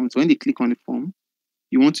on the form. So when they click on the form,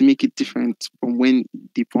 you want to make it different from when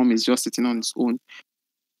the form is just sitting on its own.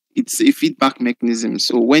 It's a feedback mechanism.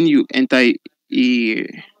 So when you enter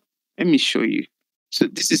let me show you. So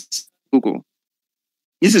this is Google.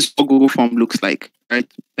 This is what Google form looks like,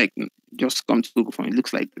 right? Like just come to Google Form, it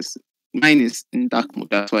looks like this. Mine is in dark mode,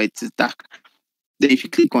 that's why it is dark. Then if you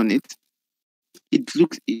click on it, it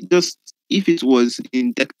just, if it was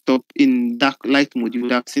in desktop in dark light mode, you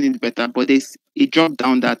would have seen it better. But there's a drop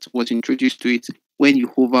down that was introduced to it when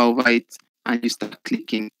you hover over it and you start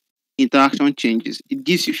clicking. Interaction changes. It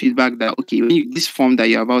gives you feedback that okay, this form that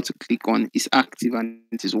you're about to click on is active and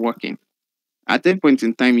it is working. At that point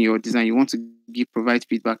in time in your design, you want to provide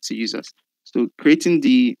feedback to users. So creating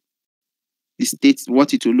the state,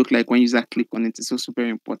 what it will look like when user click on it, is also very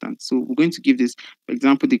important. So we're going to give this, for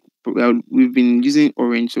example, we've been using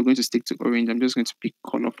orange, so we're going to stick to orange. I'm just going to pick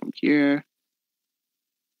color from here.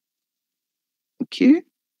 Okay,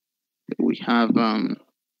 we have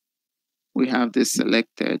this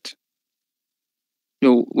selected.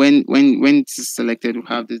 So when it is selected, we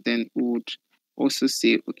have this. Then we would also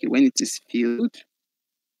say, okay, when it is filled,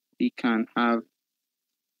 we can have,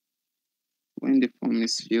 when the form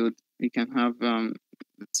is filled, we can have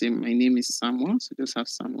let's say my name is Samuel, so just have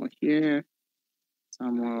Samuel here,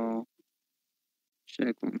 Samuel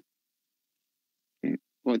Shegun. Okay,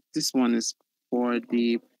 but this one is for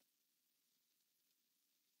the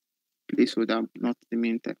placeholder, not the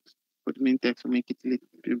main text. For the main text, we'll make it a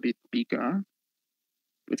little bit bigger.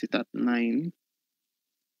 Put it at 9.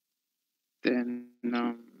 Then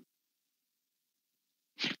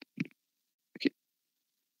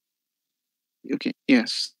okay,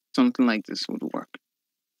 yes, something like this would work.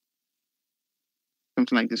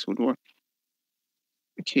 Something like this would work.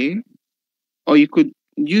 Okay, or you could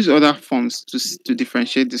use other forms to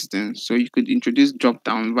differentiate this thing. So you could introduce drop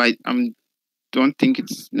down, but I don't think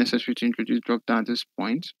it's necessary to introduce drop down at this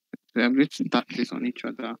point. So I'm going to stack this on each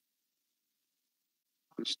other.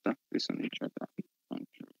 Stack this on each other.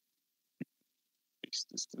 Fix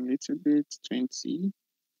this a little bit. 20.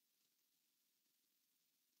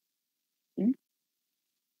 Okay.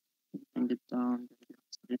 Bring it down.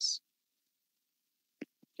 This.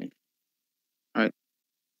 Okay. All right.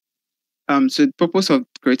 So the purpose of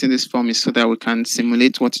creating this form is so that we can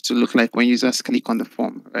simulate what it will look like when users click on the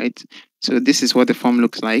form, right? So this is what the form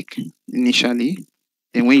looks like initially.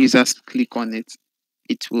 Then when users click on it,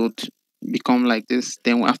 it will become like this.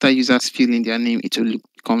 Then after users fill in their name, it will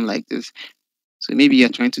become like this. So maybe you're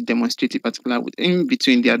trying to demonstrate a particular, in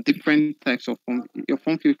between there are different types of form. Your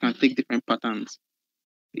form field can take different patterns.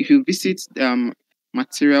 If you visit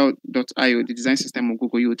material.io, the design system of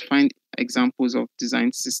Google, you would find examples of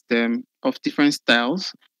design system of different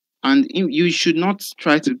styles. And you should not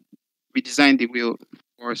try to redesign the wheel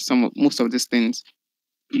or most of these things.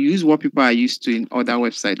 You use what people are used to in other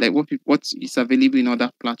websites, like what is available in other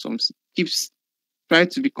platforms. Try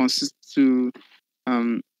to be consistent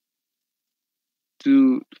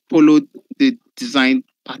to follow the design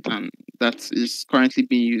pattern that is currently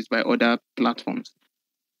being used by other platforms.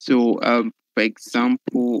 So, for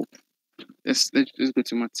example, let's just go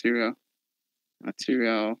to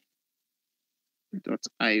material.io,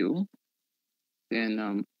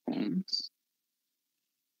 then forms.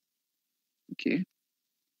 Okay,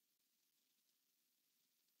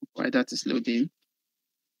 while that is loading,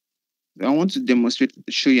 I want to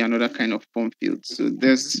show you another kind of form field. So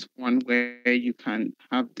there's one where you can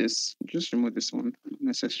have this. Just remove this one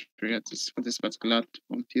necessary for this particular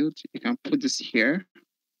form field. You can put this here.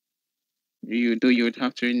 You would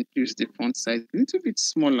have to reduce the font size a little bit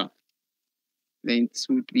smaller. Then it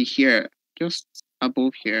would be here, just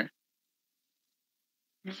above here.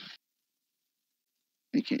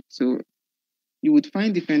 Okay, so you would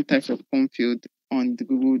find different types of form field on the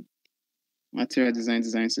Google Material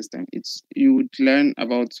Design System. You would learn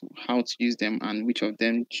about how to use them and which of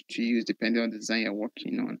them to use depending on the design you're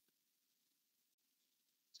working on.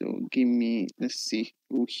 So let's see.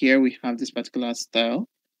 Here we have this particular style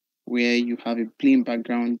where you have a plain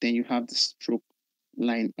background, then you have the stroke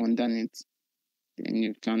line underneath. Then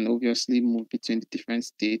you can obviously move between the different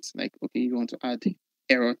states. Like, okay, you want to add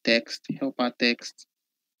error text, helper text,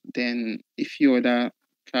 then a few other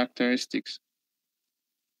characteristics.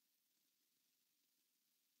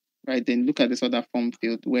 Right, then look at this other form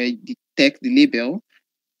field where the text, the label,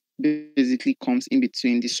 basically comes in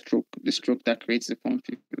between the stroke that creates the form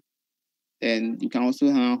field. Then you can also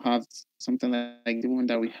now have something like the one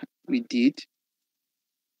that we did.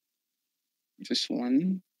 Just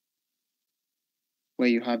one where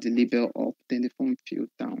you have the label up, then the form field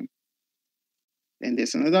down. And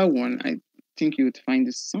there's another one. I think you would find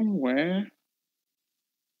this somewhere.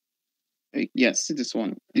 Yes, see this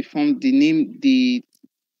one. The name, the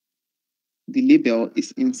label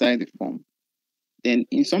is inside the form. Then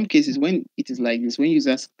in some cases, when it is like this, when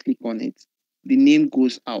users click on it, the name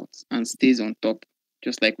goes out and stays on top,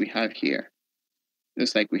 just like we have here.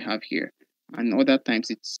 just like we have here. And other times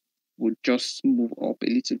it would just move up a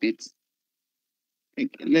little bit.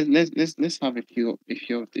 Let's have a few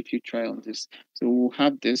try on this. So we'll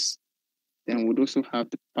have this, then we'll also have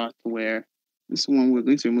the part where this one we're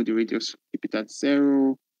going to remove the radius, keep it at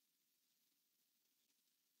 0.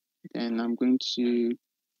 Then I'm going to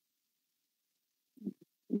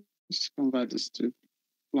just convert this to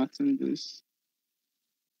flatten this.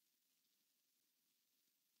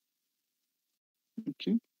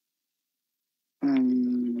 Okay.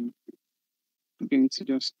 I'm going to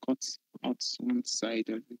just cut out one side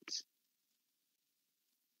of it.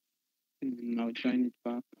 And I'll join it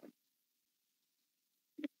back.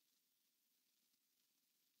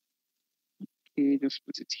 Okay, just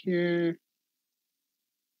put it here.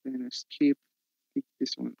 Then escape. Pick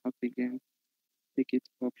this one up again. Take it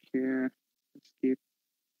up here. Escape.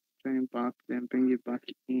 Join back. Then bring it back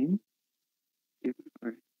in. Okay, all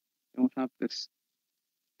right. I'll have this.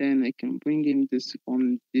 Then I can bring in this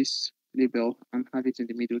on this label and have it in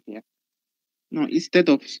the middle here. Now, instead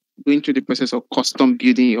of going through the process of custom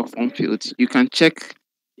building your form fields, you can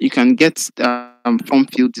get form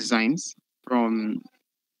field designs from,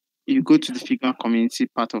 you go to the Figma community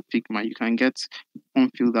part of Figma, you can get form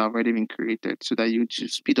fields that have already been created so that you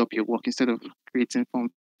just speed up your work instead of creating form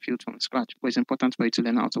fields from scratch. But it's important for you to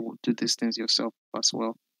learn how to do these things yourself as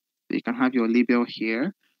well. So you can have your label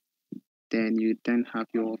here, then you then have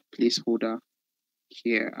your placeholder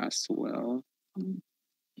here as well.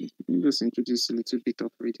 Let me just introduce a little bit of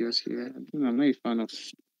radius here. I'm not a fan of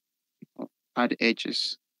hard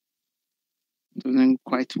edges. It doesn't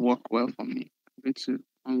quite work well for me. I'm going to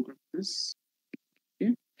ungroup this.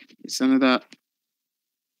 Okay. It's another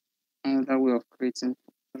way of creating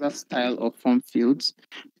another style of form fields.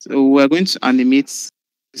 So we're going to animate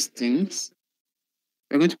these things.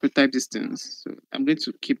 We're going to prototype these things. So I'm going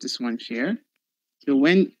to keep this one here. So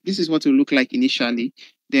when this is what it will look like initially,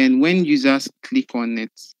 then when users click on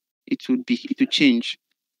it, it will change.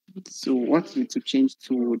 So what it will change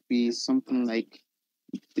to would be something like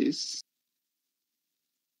this.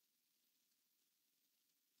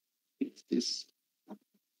 It's this. I'm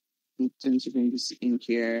going to bring this in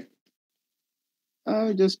here.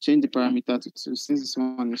 I'll just change the parameter to 2 since this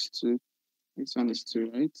one is 2. This one is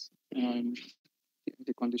 2, right?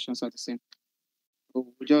 The conditions are the same. So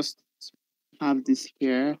we'll just have this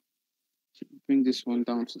here. Bring this one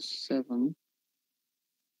down to 7.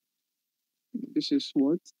 This is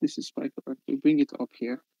what? This is 5. We bring it up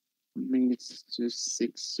here. Bring it to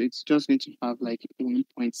 6. So it's just going to have like 1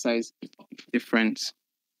 point size difference.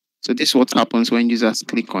 So this is what happens when users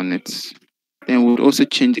click on it. Then we'll also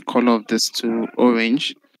change the color of this to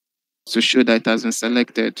orange to show that it has been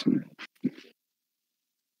selected.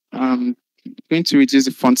 I'm going to reduce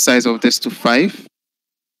the font size of this to 5.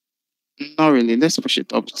 Not really. Let's push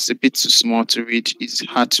it up. It's a bit too small to read. It's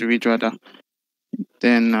hard to read rather.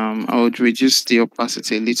 Then I would reduce the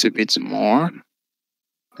opacity a little bit more.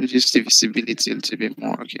 Reduce the visibility a little bit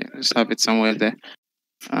more. Okay, let's have it somewhere there.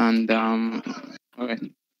 And all right.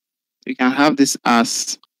 You can have this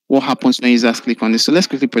as what happens when users click on this. So let's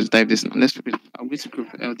quickly prototype this now. I'm going to group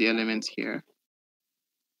all the elements here.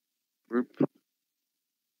 Group.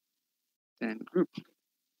 Then group. I'm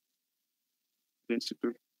going to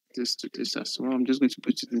group this to this as well. I'm just going to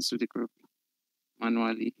put it into the group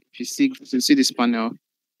manually. If you see this panel,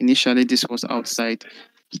 initially this was outside.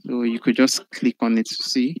 So you could just click on it to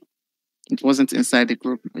see. It wasn't inside the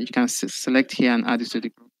group. You can select here and add it to the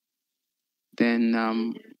group. Then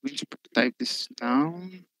I'm going to prototype this now.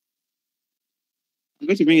 I'm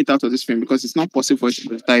going to bring it out of this frame because it's not possible to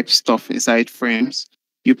prototype stuff inside frames.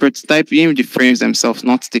 You prototype in the frames themselves,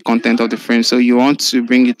 not the content of the frame. So you want to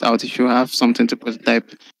bring it out if you have something to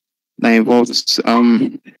prototype that involves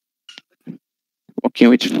working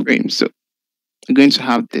with frames. So I'm going to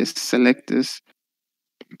have this, select this,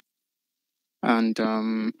 and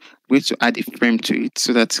I'm going to add a frame to it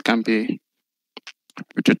so that it can be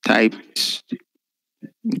prototyped.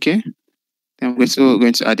 Okay. Then we're also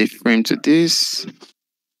going to add a frame to this.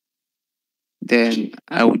 Then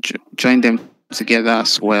I will join them together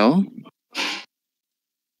as well.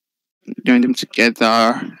 Join them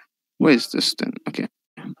together. Where is this then? Okay.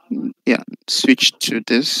 Yeah, switch to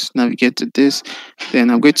this, navigate to this.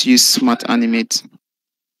 Then I'm going to use Smart Animate.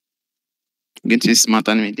 I'm going to use Smart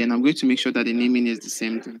Animate. Then I'm going to make sure that the naming is the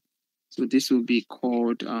same thing. So this will be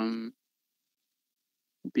called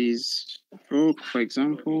base stroke, for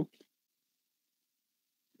example.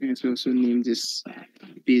 I'm going to also name this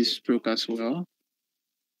base stroke as well.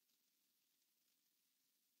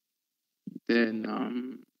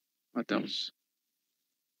 Then what else?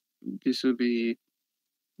 This will be,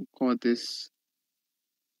 we'll call this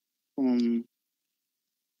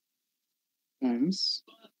forms,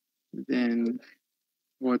 then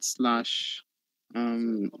forward slash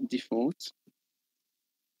default.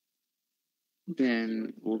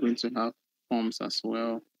 Then we're going to have forms as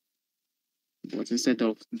well. But instead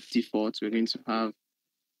of default, we're going to have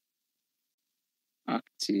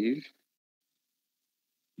active.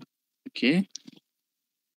 Okay.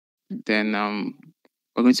 Then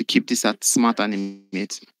we're going to keep this at smart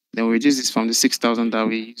animate. Then we'll reduce this from the 6,000 that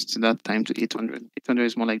we used that time to 800. 800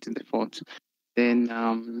 is more like the default. Then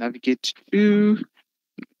navigate to.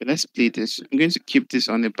 Let's play this. I'm going to keep this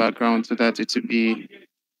on the background so that it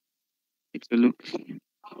will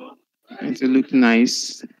look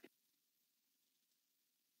nice.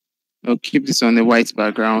 I'll keep this on the white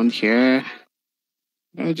background here.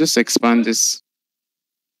 I'll just expand this.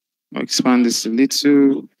 I'll expand this a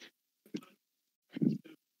little.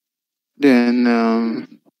 Then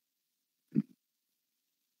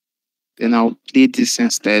I'll play this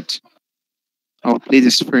instead. I'll play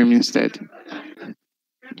this frame instead.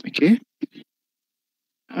 Okay.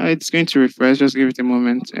 It's going to refresh. Just give it a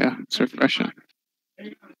moment. Yeah, it's refreshing.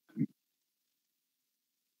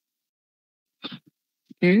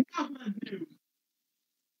 Okay.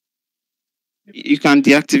 You can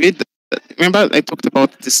deactivate remember I talked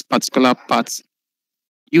about this particular part.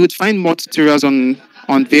 You would find more tutorials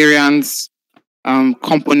on variants,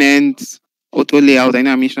 components, auto layout. I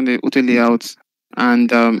know I mentioned the auto layout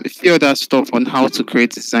and a few other stuff on how to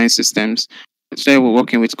create design systems. Today we're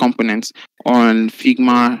working with components on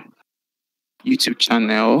Figma YouTube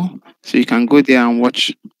channel. So you can go there and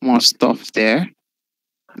watch more stuff there.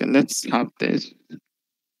 Then let's have this.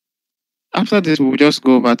 After this, we'll just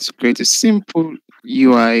go over to create a simple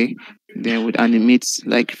UI. Then we'll animate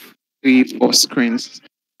like 3, 4 screens.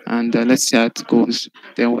 And let's see how it goes.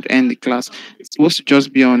 Then we'll end the class. It's supposed to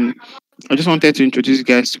just be on. I just wanted to introduce you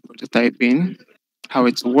guys to prototyping, how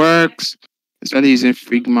it works, especially using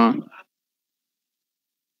Figma.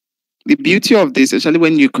 The beauty of this, especially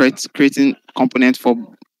when you creating components for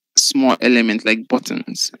small elements like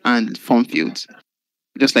buttons and form fields,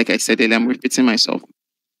 just like I said earlier, I'm repeating myself,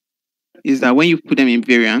 is that when you put them in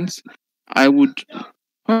variants, I would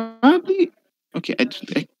probably, okay, I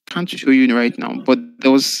can't show you right now, but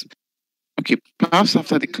there was, okay, perhaps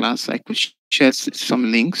after the class, I could share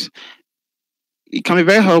some links. It can be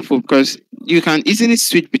very helpful because you can easily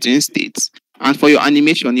switch between states. And for your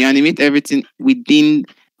animation, you animate everything within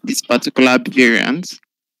this particular variant.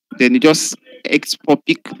 Then you just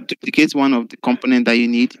duplicate one of the component that you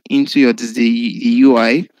need into the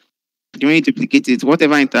UI. When you duplicate it,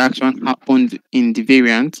 whatever interaction happened in the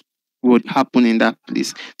variant would happen in that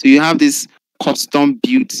place. So you have this custom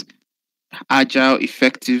built, agile,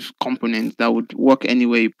 effective component that would work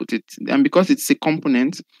anywhere you put it. And because it's a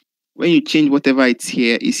component, when you change whatever is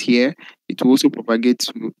here, it will also propagate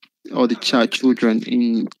to all the child children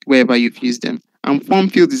in wherever you've used them. And form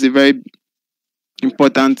field is a very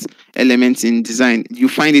important element in design. You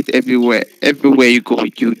find it everywhere. Everywhere you go,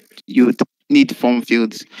 you need form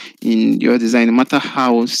fields in your design, no matter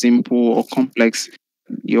how simple or complex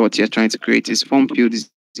what you're trying to create. Is form field is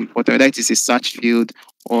important. Whether it is a search field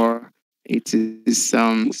or it is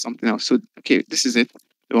something else. So okay, this is it.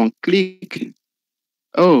 One click.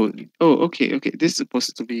 Oh, okay. This is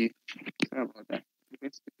supposed to be. Sorry about that.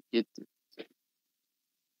 Let's get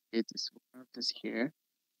this. We'll have this here,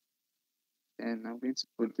 and I'm going to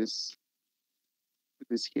put this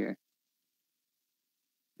here.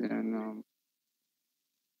 Then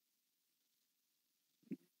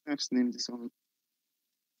let's name this one.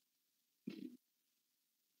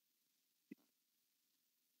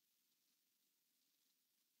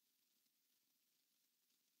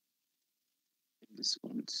 This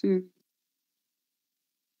one too.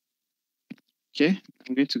 Okay,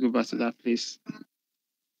 I'm going to go back to that place.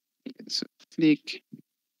 So click.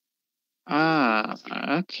 Ah,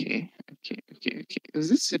 okay. Is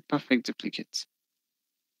this a perfect duplicate?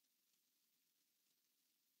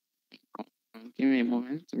 Give me a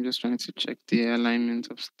moment. I'm just trying to check the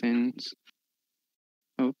alignment of things.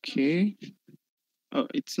 Okay. Oh,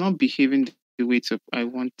 it's not behaving the way I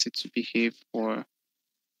want it to behave for.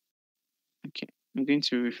 Okay, I'm going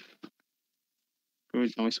to go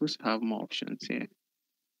down. We're supposed to have more options here.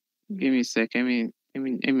 Give me a sec. Let me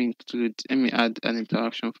add an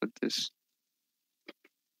interaction for this.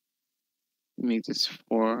 Make this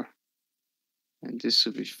 4, and this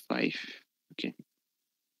will be 5. Okay.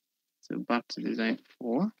 So back to design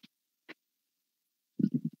 4.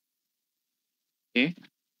 Okay.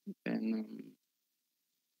 Then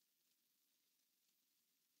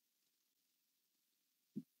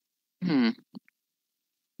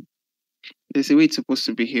there's a way it's supposed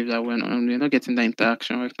to behave that we're not getting the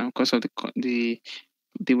interaction right now because of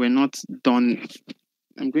they were not done.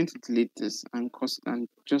 I'm going to delete this and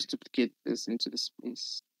just duplicate this into the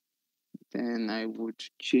space. Then I would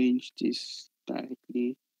change this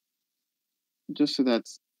directly just so that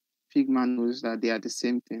Figma knows that they are the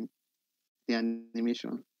same thing. The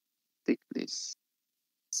animation take place.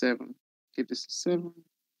 7. Keep this 7.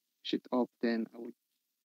 Push it up. Then I would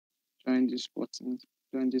join this button,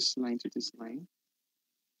 join this line to this line.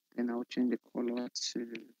 Then I will change the color to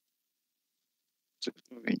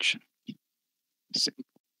orange. Simple.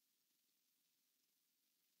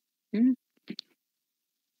 Okay.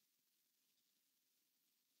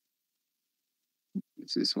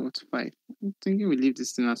 This is what 5. I'm thinking we leave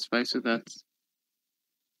this thing as 5 so that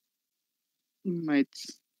we might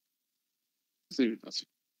save it as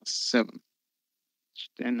 7.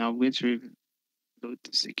 Then I'm going to reload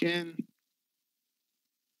this again.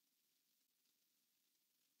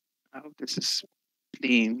 I hope this is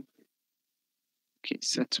plain. Okay,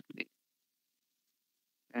 set to play.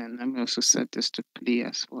 And let me also set this to play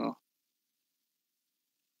as well.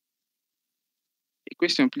 A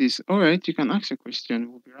question, please. All right, you can ask a question.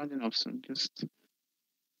 We'll be rounding up soon. Just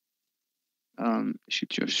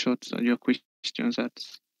shoot your shots or your questions at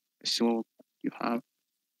so you have.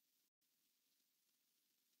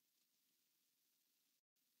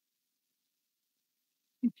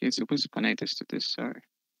 Okay, it's supposed to connect this to this. Sorry.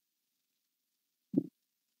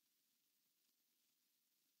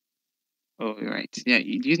 Oh, right. Yeah,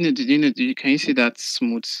 can you see that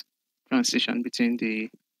smooth transition between the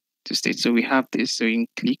two states? So we have this. So you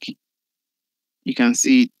can click. You can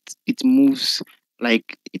see it moves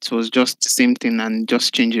like it was just the same thing and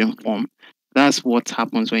just changing form. That's what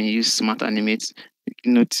happens when you use Smart Animate.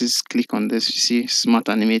 You notice, click on this, you see Smart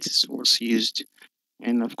Animate was used.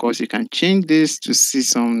 And of course, you can change this to see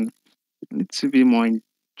some little bit more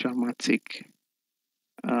dramatic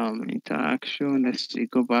interaction. Let's see,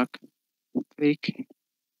 go back, click. You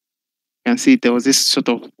can see there was this sort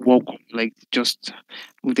of walk, like just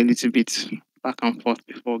moved a little bit back and forth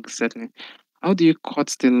before settling. How do you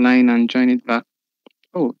cut the line and join it back?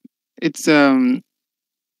 Oh, it's let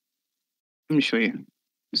me show you.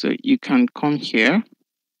 So you can come here.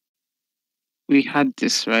 We had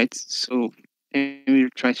this, right? So let me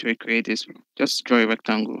try to recreate this. Just draw a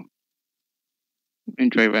rectangle.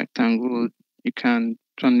 And draw a rectangle. You can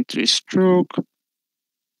turn it to a stroke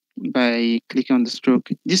by clicking on the stroke.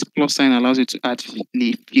 This plus sign allows you to add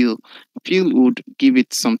the fill. Fill would give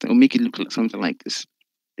it something, or make it look like something like this.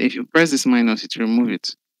 If you press this minus, it will remove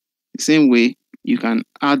it. The same way, you can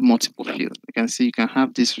add multiple fields. You can see you can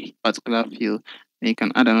have this particular field, and you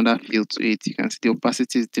can add another field to it. You can see the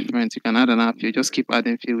opacity is different. You can add another field. Just keep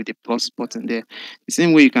adding field with the plus button there. The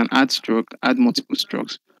same way, you can add stroke, add multiple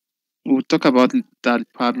strokes. We'll talk about that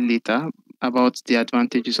probably later, about the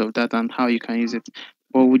advantages of that and how you can use it.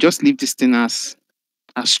 But we'll just leave this thing as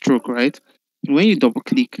a stroke, right? When you double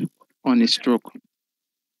click on a stroke,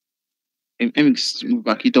 let me just move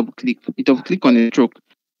back. You double click on a stroke,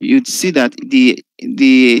 you'd see that the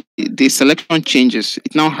selection changes.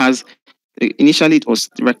 It now has initially it was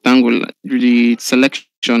rectangle. The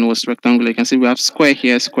selection was rectangular. You can see we have square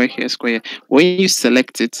here, square here, square here. When you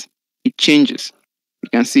select it, it changes. You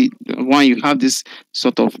can see one you have this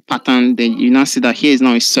sort of pattern. Then you now see that here is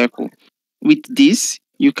now a circle. With this,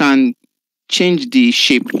 you can change the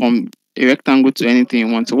shape from a rectangle to anything you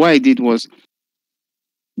want. So what I did was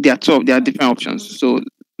there are different options. So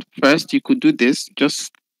first you could do this,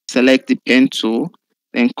 just select the pen tool,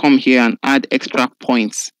 then come here and add extra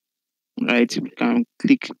points. Right? You can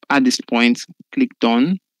click add this point, click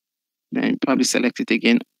done, then probably select it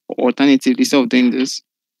again. Alternatively, instead of doing this,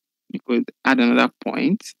 you could add another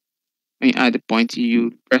point. When you add the point,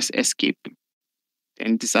 you press escape,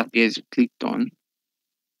 then it disappears, you click done.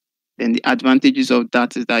 Then the advantages of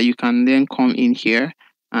that is that you can then come in here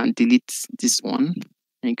and delete this one.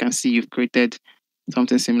 And you can see you've created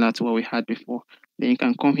something similar to what we had before. Then you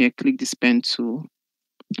can come here, click this pen tool.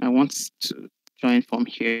 I want to join from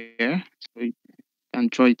here. So you can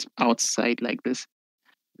draw it outside like this.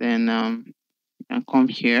 Then you can come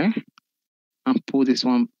here and pull this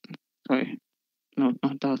one. Sorry, no,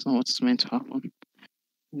 that's not what's meant to happen.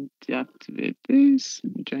 Deactivate this,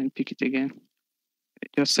 join, pick it again.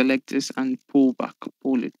 Just select this and pull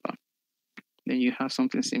it back. Then you have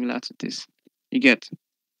something similar to this. You get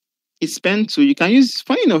it's pen tool. You can use,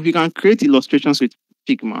 funny enough, you can create illustrations with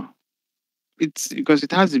Figma. It's because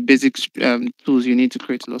it has the basic tools you need to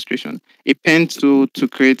create illustration. A pen tool to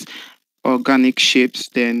create organic shapes.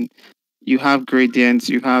 Then you have gradients.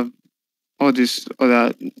 You have all these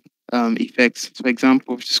other effects. For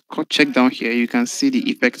example, just check down here, you can see the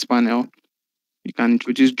effects panel. You can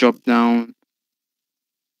introduce drop down,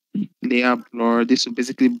 layer blur. This will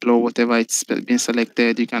basically blur whatever it's been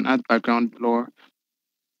selected. You can add background blur.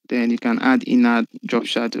 Then you can add inner drop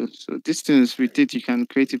shadow. So these things with it, you can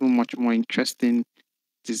create even much more interesting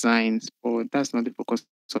designs, but that's not the focus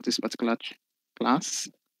of this particular class.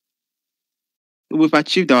 We've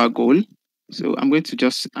achieved our goal. So I'm going to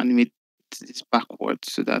just animate this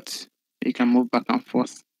backwards so that you can move back and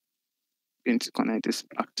forth. I'm going to connect this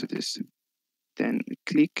back to this. Then we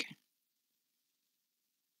click.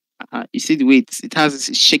 You see the way it has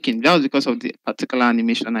this shaking. That was because of the particular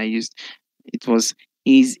animation I used. It was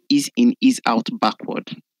ease in, ease out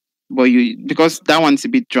backward. But because that one's a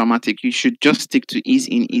bit dramatic, you should just stick to ease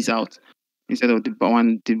in, ease out instead of the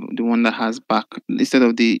one that has back. Instead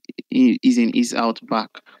of the ease in, ease out back,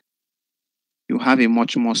 you have a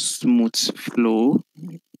much more smooth flow.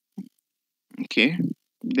 Okay.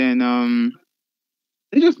 Then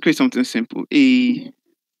let's just create something simple.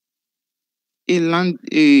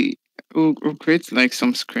 We'll create like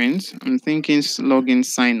some screens. I'm thinking login,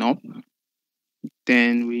 sign up.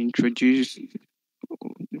 Then we introduce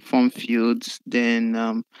form fields. Then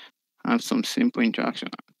have some simple interaction.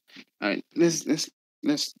 All right, let's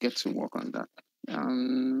get to work on that.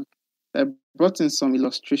 I brought in some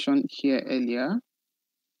illustration here earlier.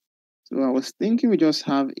 So I was thinking we just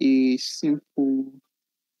have a simple.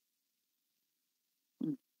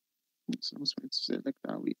 So I was going to select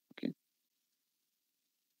that way. Okay.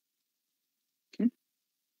 Okay.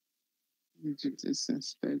 Do this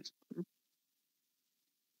instead.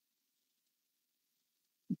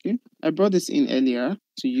 Okay. I brought this in earlier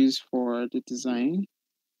to use for the design.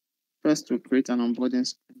 First, we'll create an onboarding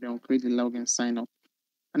screen, then we'll create the login sign up.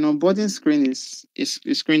 An onboarding screen is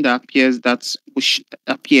a screen that which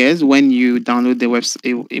appears when you download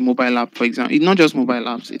the a mobile app, for example. It's not just mobile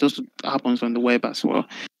apps; it also happens on the web as well.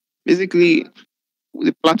 Basically,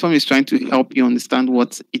 the platform is trying to help you understand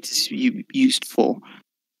what it is used for.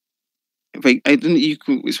 Like I don't, you're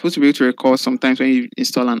supposed to be able to recall sometimes when you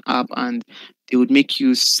install an app and they would make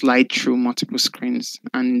you slide through multiple screens,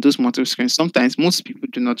 and those multiple screens sometimes most people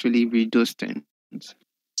do not really read those things.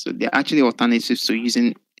 So they're actually alternatives to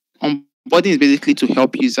using onboarding is basically to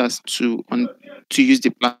help users to use the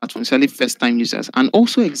platform, especially first time users and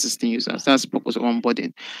also existing users. That's the purpose of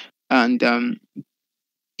onboarding. And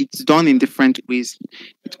it's done in different ways.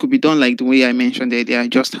 It could be done like the way I mentioned earlier,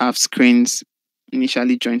 just have screens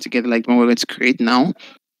initially joined together, like the one we're going to create now.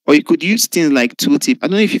 Or you could use things like tooltip. I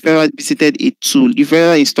don't know if you've ever visited a tool, you've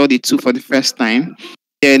ever installed a tool for the first time.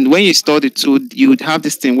 And when you install the tool, you would have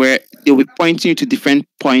this thing where they'll be pointing you to different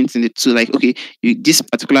points in the tool, like, okay, this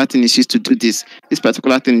particular thing is used to do this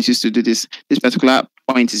particular thing is used to do this particular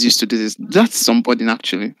point is used to do this. That's onboarding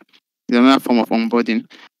actually. It's another form of onboarding.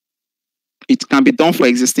 It can be done for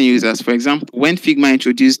existing users. For example, when Figma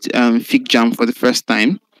introduced FigJam for the first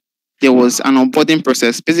time, there was an onboarding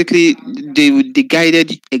process. Basically, they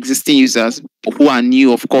guided existing users who are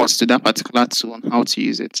new, of course, to that particular tool on how to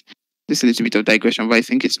use it. This is a little bit of digression, but I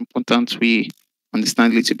think it's important we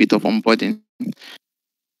understand a little bit of onboarding.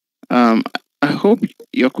 I hope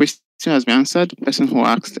your question has been answered. The person who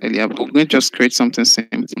asked earlier, but we're going to just create something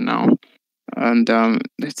simple now. And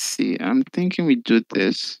let's see. I'm thinking we do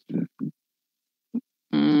this.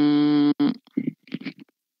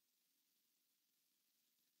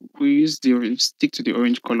 Stick to the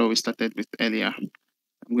orange color we started with earlier.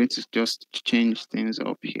 I'm going to just change things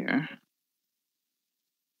up here.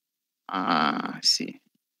 See.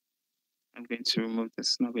 I'm going to remove this.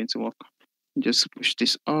 It's not going to work. Just push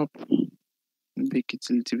this up. Make it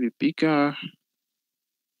a little bit bigger.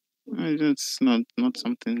 It's not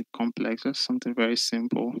something complex. Just something very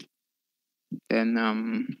simple. Then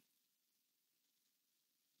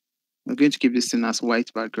we're going to keep this thing as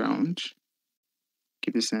white background.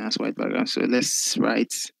 Keep this thing as white background. So let's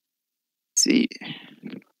write save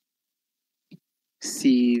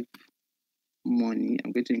money.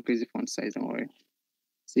 I'm going to increase the font size, don't worry.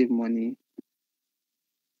 Save money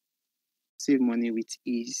with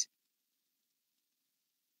ease.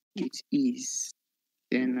 With ease.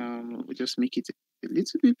 Then we'll just make it a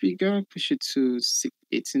little bit bigger, push it to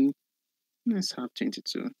 18. Let's have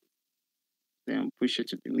 22. Then push it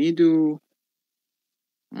to the middle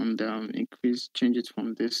and change it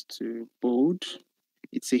from this to bold.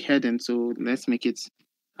 It's a heading, so let's make it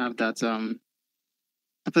have that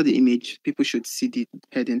after the image, people should see the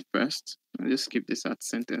heading first. I'll just keep this at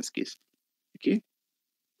sentence case. Okay.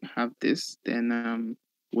 Have this, then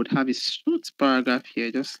would have a short paragraph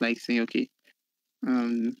here, just like saying, okay,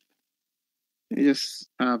 you just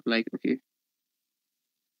have like, okay,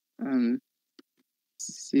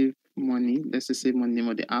 save money. Let's just save money name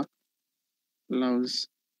of the app allows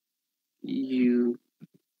you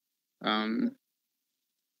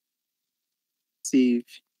save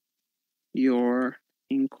your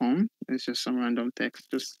income. It's just some random text.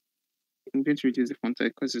 Just I'm going to reduce the font size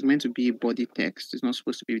because it's meant to be a body text. It's not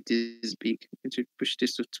supposed to be this big. I'm going to push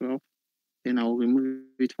this to 12. Then I'll remove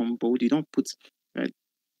it from bold. You don't put right.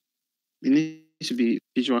 There needs to be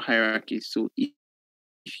visual hierarchy. So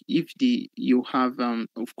if the you have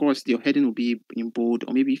of course your heading will be in bold,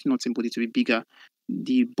 or maybe if not in bold it will be bigger.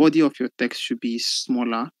 The body of your text should be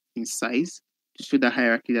smaller in size to show the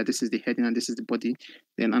hierarchy that this is the heading and this is the body.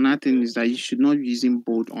 Then another thing is that you should not be using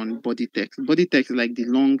bold on body text. Body text is like the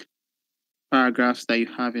long paragraphs that you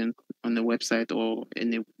have in on the website or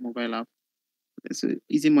in a mobile app. So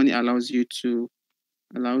easy money allows you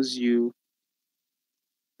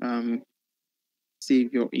um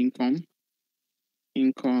save your income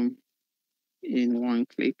in one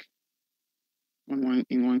click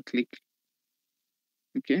in one click.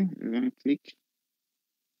 Okay, in one click.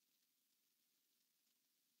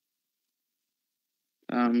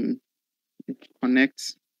 It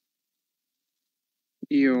connects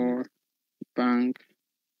your bank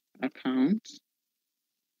account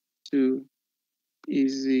to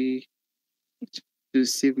easy to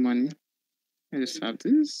save money. I just have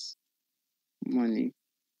this money,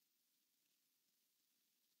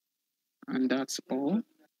 and that's all.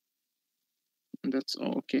 And that's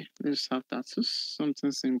all. Okay, let's have that. So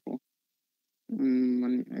something simple.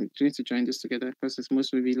 Money. I'm going to join this together because it's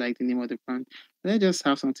most maybe like the name of the brand. Let's just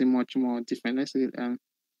have something much more different. Let's say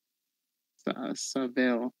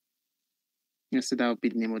Savel. Yes, so that would be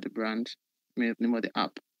the name of the brand, name of the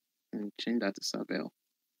app, and change that to Savel.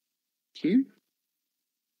 Okay.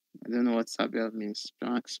 I don't know what Savel means.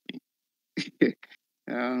 Don't ask me.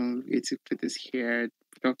 It's put this here,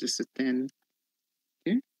 drop this to 10.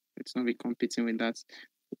 Okay. It's not be competing with that.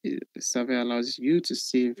 Savel allows you to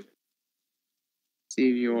save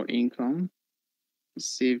your income.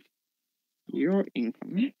 Save your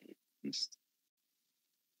income.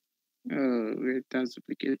 Oh, where does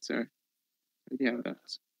duplicates are. We have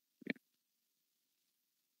that. Yeah.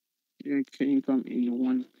 Your income in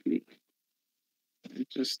one click. And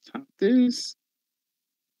just have this.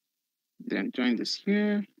 Then join this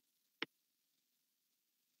here.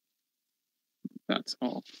 That's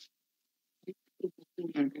all.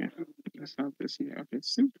 Okay, let's have this here. Okay,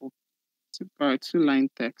 simple. Simple 2-line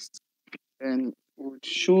text. And would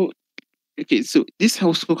show. Okay, so this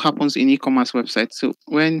also happens in e-commerce websites. So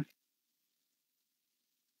when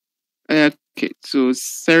okay, so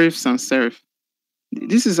serifs and serif.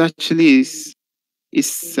 This is actually is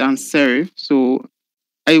sans serif. So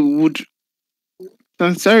I would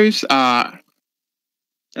sans serifs are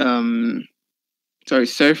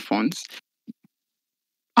serif fonts.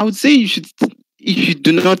 I would say you should, if you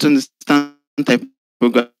do not understand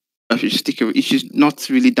typography, you should not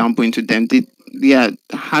really dabble into them. They are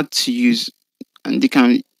hard to use and they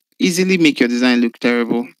can easily make your design look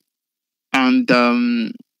terrible. And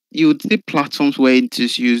you would see platforms where it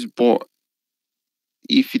is used, but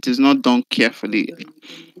if it is not done carefully,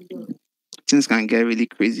 things can get really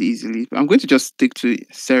crazy easily. I'm going to just stick to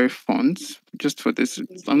serif fonts just for this.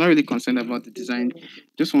 I'm not really concerned about the design.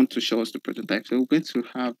 Just want to show us the prototype. So we're going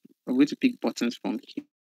to pick buttons from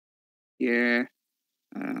here.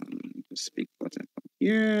 Just pick button from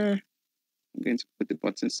here. I'm going to put the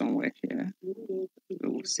button somewhere here. So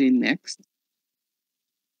we'll say next.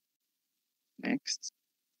 Next.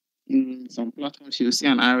 In some platforms, you'll see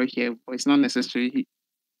an arrow here, but it's not necessary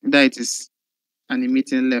that it is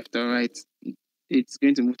animating left or right. It's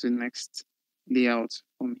going to move to the next layout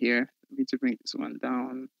from here. I need to bring this one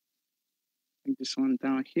down. Bring this one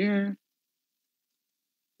down here.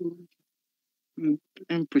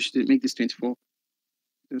 And push it, make this 24.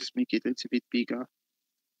 Just make it a little bit bigger.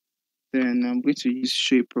 Then I'm going to use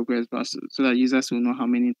show a progress bar so that users will know how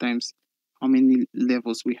many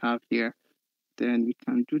levels we have here. Then we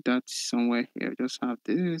can do that somewhere here. Just have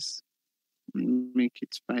this, make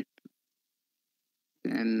it 5.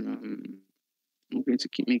 Then I'm going to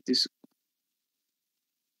make this.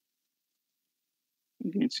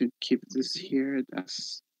 I'm going to keep this here.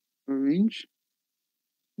 That's orange.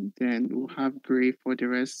 Then we'll have gray for the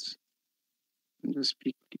rest. And just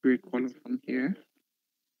pick the gray color from here.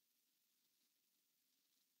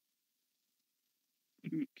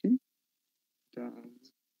 Okay.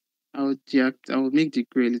 I would make the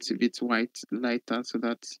gray a little bit lighter so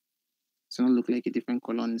that it doesn't look like a different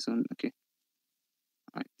color on its own. Okay.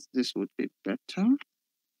 All right. This would be better.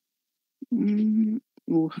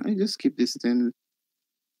 I just keep this then.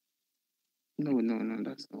 No,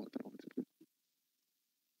 that's not what I want to do.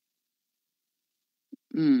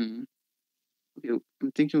 Hmm. Okay,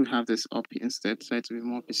 I'm thinking we have this up instead, so it to be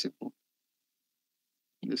more visible.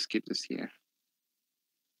 Let's keep this here.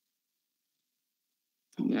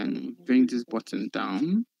 Then bring this button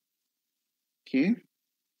down. Okay.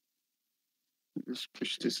 Just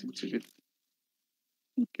push this into it.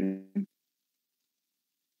 Okay.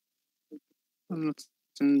 I'm not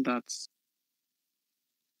saying that.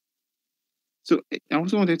 So I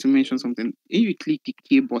also wanted to mention something. If you click the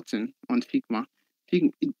K button on Figma,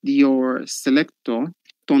 your selector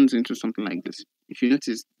turns into something like this. If you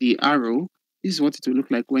notice the arrow, this is what it will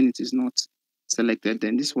look like when it is not selected.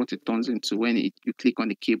 Then this is what it turns into when you click on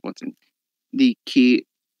the K button, the K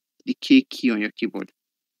key on your keyboard.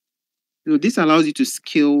 So this allows you to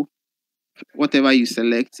scale whatever you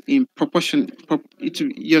select in proportion.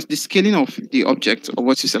 Just the scaling of the object or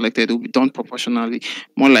what you selected will be done proportionally,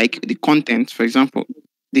 more like the content. For example,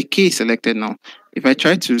 the key is selected now. If I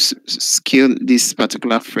try to scale this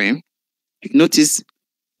particular frame, you notice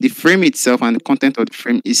the frame itself and the content of the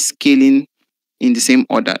frame is scaling in the same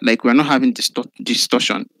order. Like we're not having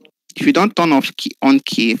distortion. If you don't turn off on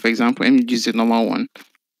key, for example, let me use the normal one.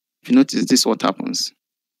 If you notice, this is what happens.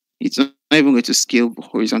 It's not even going to scale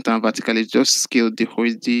horizontal and vertical. It's just scale the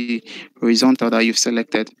horizontal that you've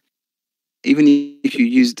selected. Even if you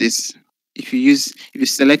use this, if you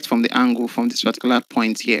select from the angle from this particular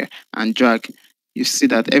point here and drag, you see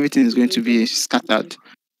that everything is going to be scattered.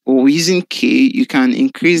 Or using K, you can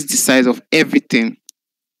increase the size of everything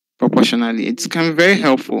proportionally. It can be very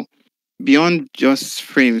helpful beyond just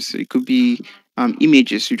frames. It could be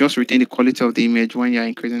images. You just retain the quality of the image when you're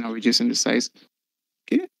increasing or reducing the size.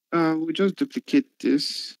 Okay, we'll just duplicate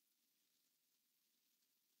this.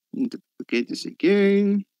 Duplicate this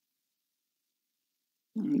again.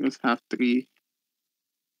 Let's have 3.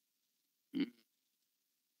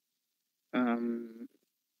 Um,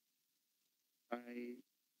 5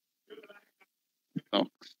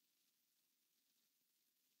 blocks.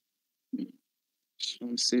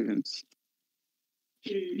 Some savings.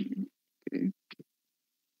 Okay,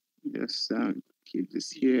 just keep this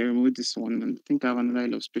here. Move this one. I think I have another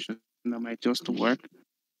illustration that might just work.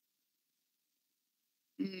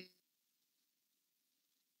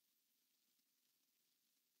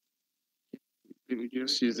 We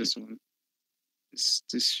just use this one.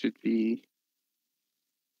 This should be.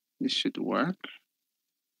 This should work.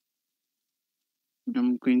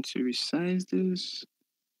 I'm going to resize this.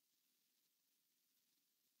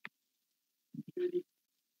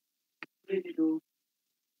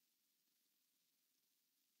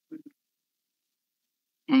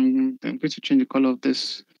 I'm going to change the color of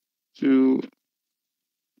this to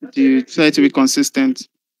try to be consistent.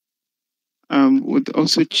 Would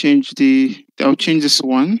also change I'll change this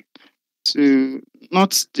one to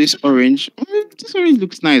not this orange. This orange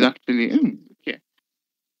looks nice actually. Okay.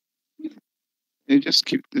 I'll just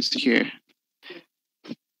keep this here.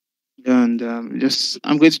 And just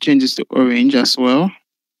I'm going to change this to orange as well.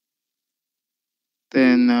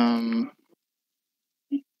 Then I'm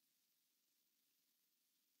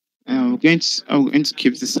going to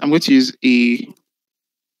keep this. I'm going to use a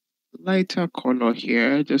lighter color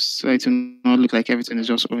here, just so it will not look like everything is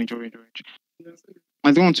just orange.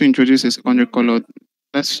 I don't want to introduce a secondary color.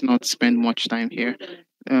 Let's not spend much time here.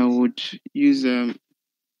 I would use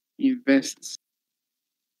invest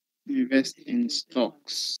in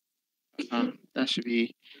stocks. That should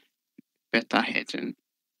be better heading.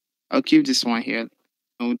 I'll keep this one here.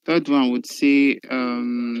 Third one would say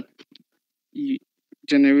you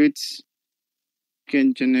generate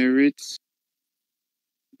can generate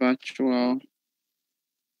virtual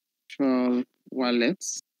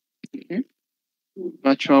wallets. Okay.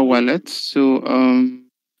 Virtual wallet. So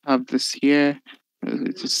have this here.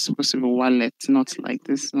 It is supposed to be wallet, not like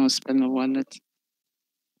this. No spelling of wallet.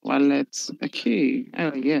 Wallet. Okay.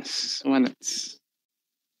 Oh yes, wallets.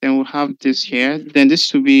 Then we'll have this here. Then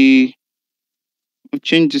this will be. We'll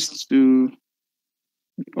change this to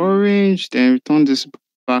orange. Then return this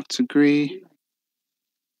back to gray.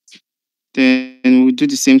 Then we'll do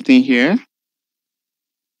the same thing here.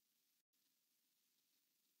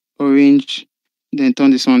 Orange. Then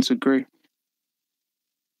turn this one to gray.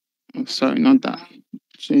 Oh, sorry, not that.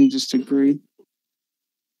 Change this to gray.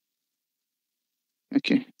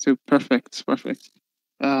 Okay, so perfect.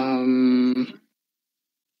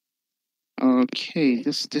 Okay,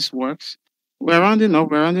 this works. We're rounding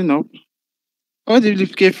up. Oh, the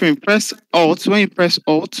duplicate frame. Press Alt. When you press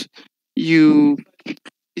Alt, you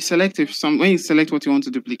select when you select what you want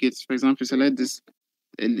to duplicate. For example, select this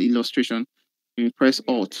illustration. You press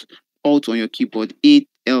Alt on your keyboard.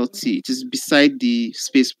 LT. It is beside the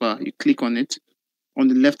spacebar. You click on it. On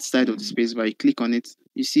the left side of the spacebar, you click on it.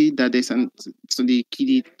 You see that there's an so the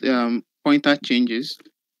key pointer changes.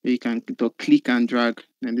 You can click and drag,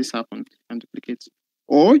 and this happens and duplicate.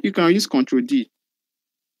 Or you can use Control D.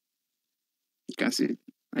 You can see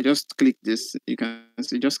I just click this. You can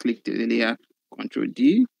see just click the layer, Control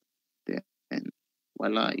D, then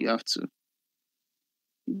voila, you have to.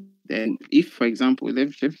 Then, if for example,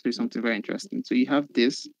 let's say something very interesting. So you have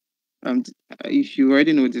this. If you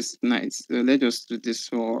already know this, nice. So let's just do this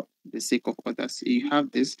for the sake of others. So you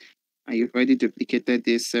have this, and you've already duplicated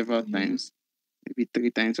this several times, maybe 3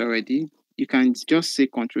 times already. You can just say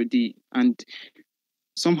Control D, and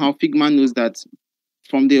somehow Figma knows that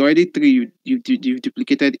from the already 3 you've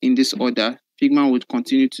duplicated in this order, Figma would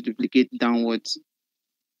continue to duplicate downwards.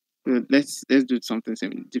 So let's do something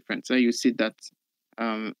different. So you see that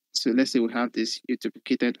so let's say we have this, you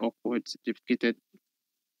duplicated upwards, duplicated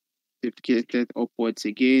upwards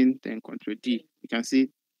again, then Control D. You can see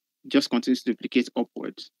just continues to duplicate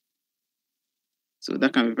upwards. So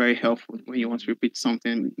that can be very helpful when you want to repeat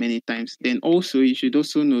something many times. Then also you should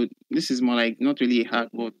also know, this is more like not really a hack,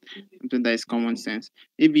 but something that is common sense.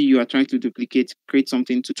 Maybe you are trying to create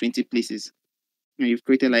something to 20 places. And you've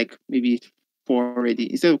created like maybe 4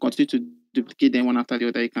 already. Instead of continue to duplicate them one after the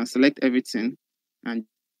other, you can select everything and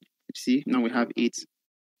see now we have 8.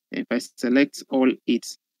 And if I select all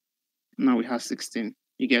 8, now we have 16.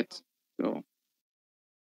 You get, so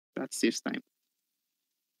that saves time.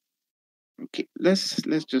 Okay, let's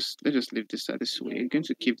just leave this this way. I'm going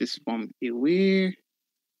to keep this form away.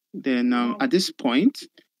 Then at this point,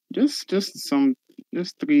 just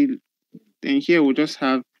 3. Then here we'll just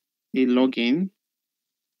have a login.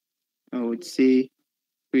 I would say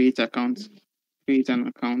create an account.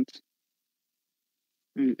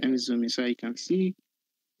 Let me zoom in so you can see.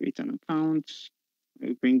 Create an account.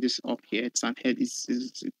 We'll bring this up here. It's an head. It's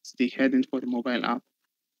the heading for the mobile app.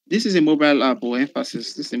 This is a mobile app, or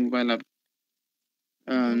emphasis. This is a mobile app.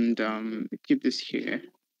 And keep this here.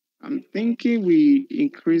 I'm thinking we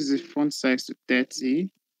increase the font size to 30.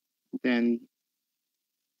 Then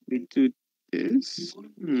we do this.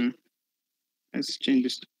 Let's change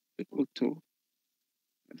this to auto.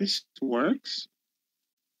 This works.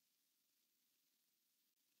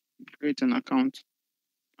 Create an account.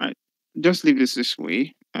 All right. Just leave this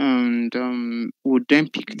way. And we'll then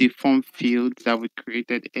pick the form field that we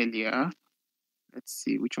created earlier. Let's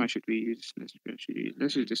see, which one should we use?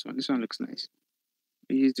 Let's use this one. This one looks nice.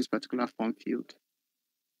 We use this particular form field.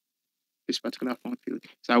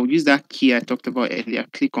 So I will use that key I talked about earlier.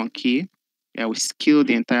 Click on key. Yeah, we scale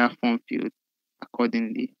the entire form field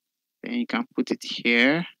accordingly. Then you can put it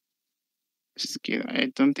here. Scale.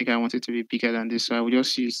 I don't think I want it to be bigger than this, so I will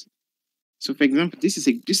just use. So for example, this is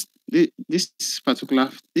a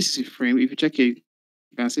frame. If you check here, you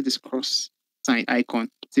can see this cross sign icon,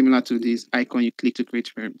 similar to this icon you click to create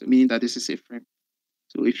frame, meaning that this is a frame.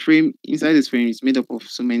 So a frame, inside this frame is made up of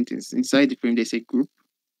so many things. Inside the frame, there's a group.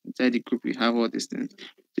 Inside the group, we have all these things.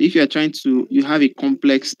 So if you are trying to, you have a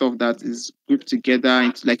complex stuff that is grouped together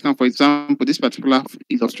into, like now, for example, this particular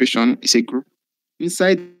illustration is a group.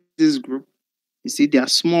 Inside this group, you see there are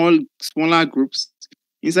smaller groups.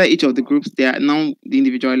 Inside each of the groups, there are now the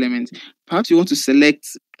individual elements. Perhaps you want to select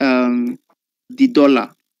the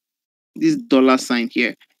dollar, this dollar sign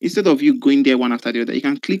here. Instead of you going there one after the other, you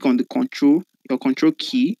can click on your control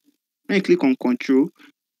key. When you click on control,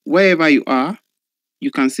 wherever you are,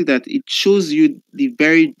 you can see that it shows you the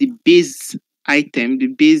base item, the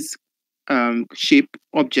base shape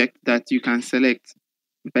object that you can select.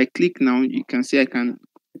 If I click now, you can see I can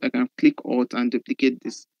click Alt and duplicate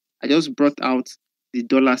this. I just brought out the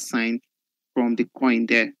dollar sign from the coin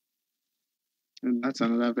there. And that's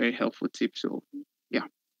another very helpful tip. So yeah,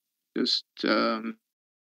 just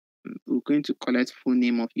we're going to collect full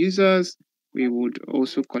name of users. We would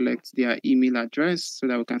also collect their email address so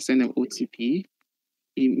that we can send them OTP.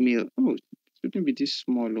 Email. Oh, it shouldn't be this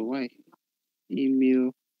small. Why?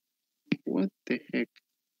 Email. What the heck?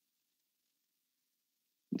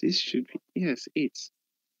 This should be, yes, 8.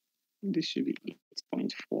 This should be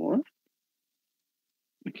 8.4.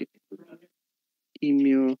 Okay.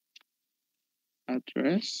 Email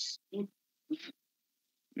address.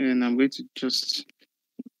 And I'm going to just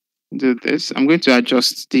do this. I'm going to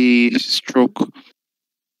adjust the stroke.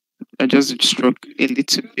 Adjust the stroke a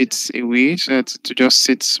little bit away so that to just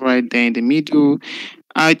sit right there in the middle.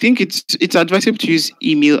 I think it's advisable to use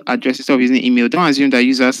email address instead of using email. Don't assume that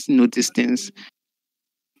users know these things.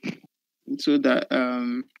 So that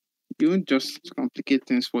you won't just complicate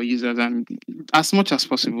things for users, and as much as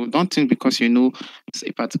possible, don't think because you know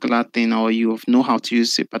a particular thing or you know how to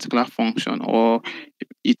use a particular function or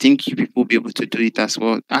you think you people will be able to do it as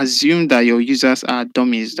well. Assume that your users are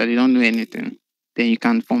dummies, that they don't know anything. Then you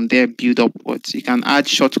can from there build upwards. You can add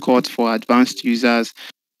shortcuts for advanced users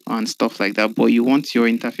and stuff like that. But you want your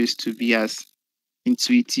interface to be as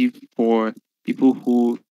intuitive for people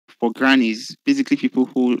who, for grannies, basically people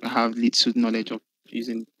who have little knowledge of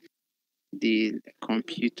using the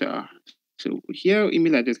computer. So here,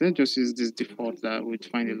 email address, let's just use this default that we'd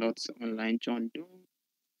find a lot online, John Doe,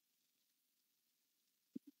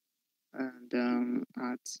 and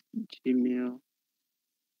at gmail.com.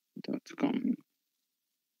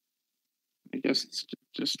 I just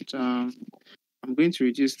I'm going to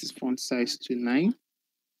reduce this font size to 9.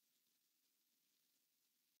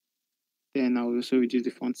 Then I'll also reduce the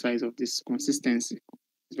font size of this consistency.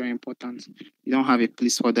 It's very important. You don't have a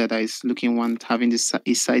placeholder that is looking one having this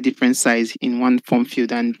a side different size in one form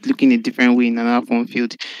field and looking a different way in another form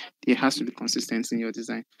field. There has to be consistency in your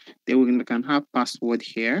design. Then we can have password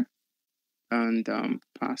here and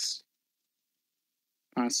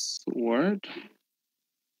password.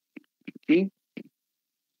 Okay.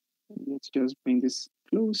 Let's just bring this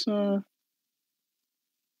closer.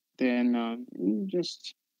 Then we'll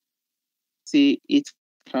just say 8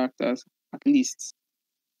 characters at least.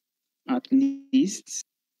 At least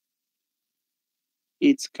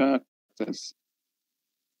 8 characters.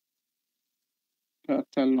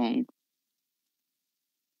 Character long.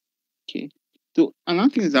 Okay. So another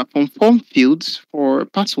thing is that from form fields for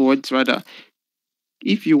passwords, rather,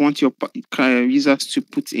 if you want your users to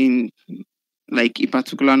put in like a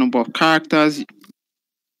particular number of characters,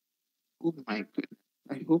 oh my goodness,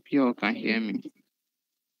 I hope you all can hear me.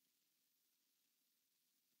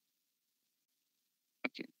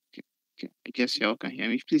 Okay, okay, okay. I guess you all can hear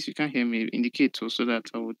me. Please, if you can't hear me, indicate so that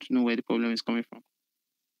I would know where the problem is coming from.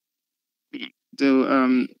 So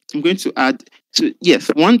I'm going to add. So yes,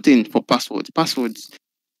 one thing for passwords,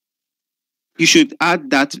 you should add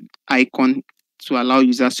that icon to allow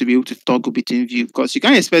users to be able to toggle between view, because you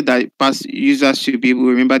can't expect that users should be able to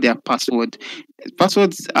remember their password.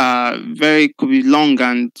 Passwords are could be long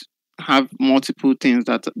and have multiple things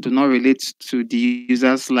that do not relate to the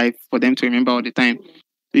user's life for them to remember all the time.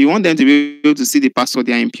 So you want them to be able to see the password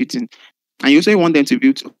they are imputing, and you also want them to be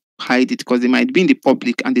able to hide it because they might be in the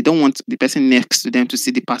public and they don't want the person next to them to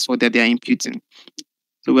see the password that they are imputing.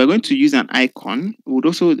 So we're going to use an icon. We would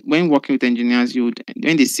also, when working with engineers, when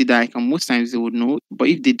they see the icon, most times they would know. But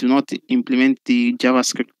if they do not implement the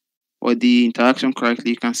JavaScript or the interaction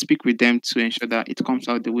correctly, you can speak with them to ensure that it comes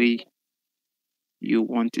out the way you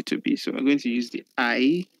want it to be. So we're going to use the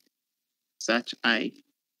I, search I.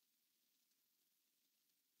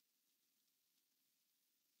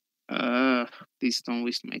 Please don't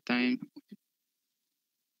waste my time.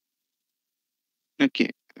 Okay.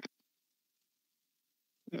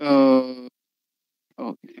 Okay.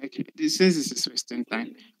 Since this is wasting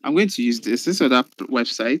time, I'm going to use this other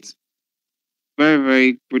website. Very,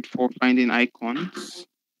 very good for finding icons.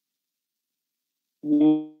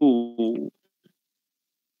 Whoa.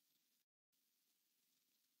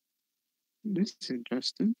 This is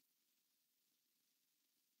interesting.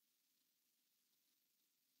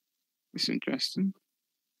 It's interesting.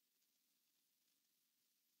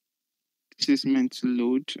 This is meant to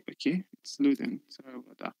load. Okay, it's loading. Sorry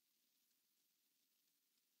about that.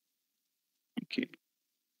 Okay.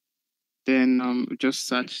 Then just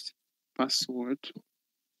search password.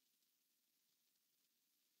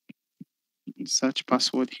 Search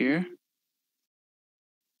password here.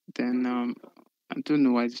 Then I don't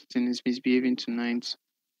know why this thing is misbehaving tonight.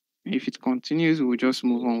 If it continues, we'll just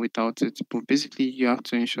move on without it. But basically, you have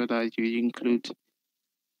to ensure that you include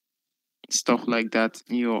stuff like that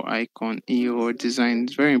in your icon, in your design.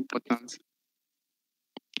 It's very important.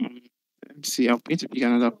 Let's see, I'm going to pick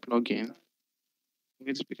another plugin. I'm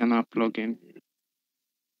going to pick another plugin.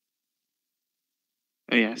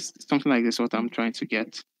 Oh, yes, something like this, what I'm trying to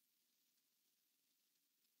get.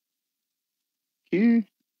 Okay.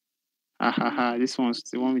 This one's,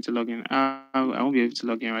 they want me to log in. I won't be able to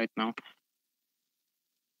log in right now.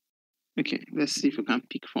 Okay, let's see if we can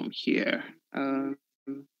pick from here.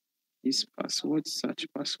 This password, search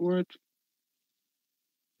password.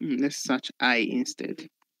 Let's search I instead.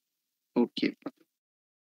 Okay,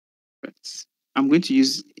 perfect. I'm going to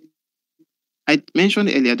use, I mentioned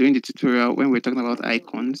earlier during the tutorial when we are talking about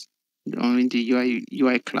icons in the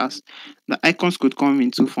UI class, the icons could come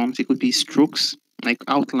in two forms. It could be strokes, like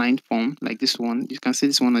outline form, like this one. You can see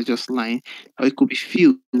this one as just line, or it could be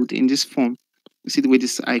filled in this form. You see the way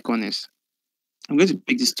this icon is. I'm going to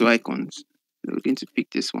pick these two icons. So we're going to pick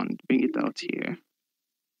this one, bring it out here.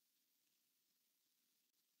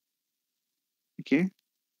 Okay.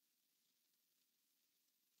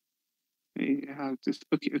 We have this.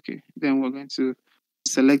 Okay, okay. Then we're going to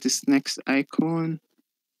select this next icon.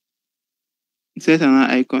 Set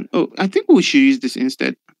another icon. Oh, I think we should use this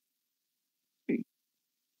instead.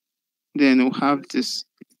 Then we'll have this.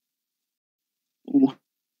 We'll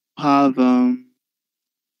have okay,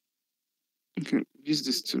 use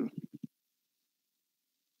this too.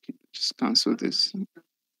 Okay, just cancel this.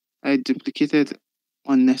 I duplicated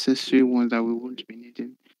unnecessary ones that we won't be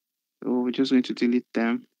needing. So we're just going to delete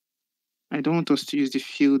them. I don't want us to use the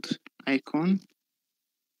field icon.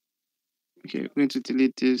 Okay, I'm going to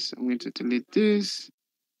delete this. I'm going to delete this.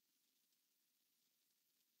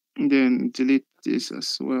 And then delete this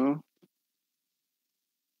as well.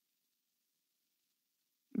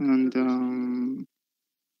 And I'm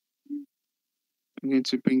going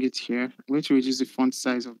to bring it here. I'm going to reduce the font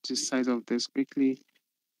size of this quickly.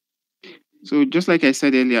 So just like I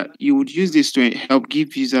said earlier, you would use this to help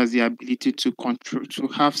give users the ability to control, to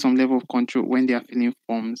have some level of control when they are filling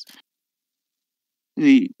forms.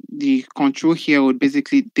 The control here would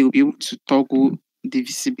basically they'll be able to toggle the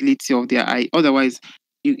visibility of their eye. Otherwise,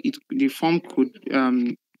 the form could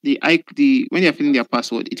the when they're filling their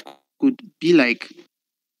password, could be like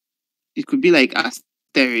it could be like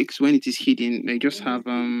asterisks when it is hidden. They just have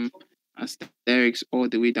asterisks all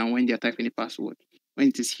the way down when they are typing the password when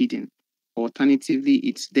it is hidden. Alternatively,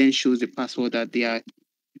 it then shows the password that they are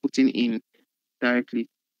putting in directly.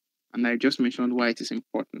 And I just mentioned why it is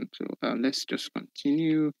important. So let's just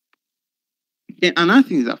continue. Then another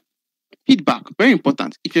thing is that feedback, very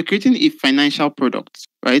important. If you're creating a financial product,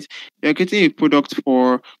 right? You're creating a product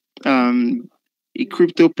for a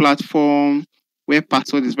crypto platform where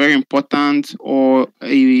password is very important, or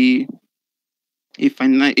a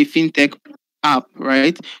fintech app,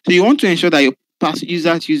 right? So you want to ensure that your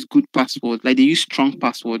users use good passwords, like they use strong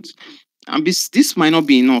passwords. And this might not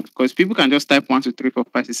be enough because people can just type 1, 2, 3, 4,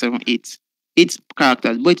 5, 6, 7, 8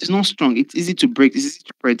 characters, but it is not strong. It's easy to break. It's easy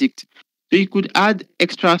to predict. So you could add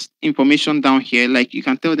extra information down here, like you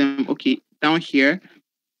can tell them, okay, down here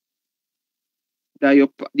that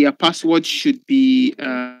their password should be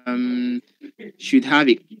should have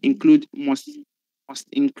it include must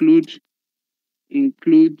include.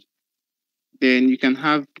 Then you can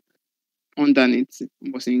have underneath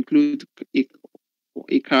must include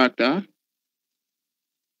a character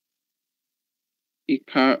a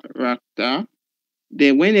character.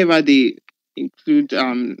 Then whenever they include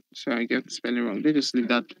sorry, I get the spelling wrong. Let's just leave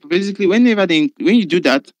that. Basically, when you do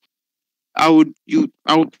that, I would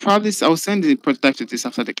probably I will send the prototype to this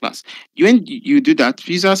after the class. When you do that,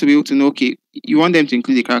 users will be able to know, okay, you want them to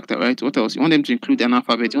include a character, right? What else? You want them to include an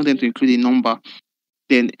alphabet, you want them to include a number.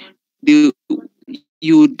 Then they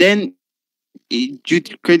you then you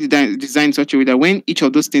create the design in such a way that when each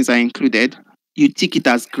of those things are included, you tick it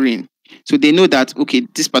as green. So they know that okay,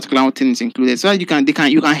 this particular thing is included. So that you can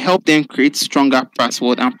help them create stronger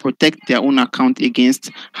password and protect their own account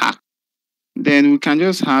against hack. Then we can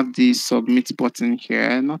just have the submit button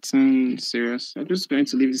here. Nothing serious. I'm just going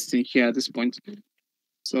to leave this thing here at this point.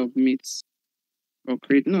 Submit or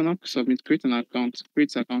create. No, not submit. Create an account.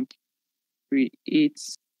 Create account.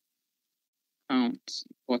 Create account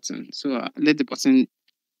button. So let the button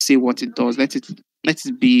say what it does. Let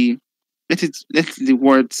it be let the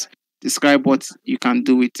words describe what you can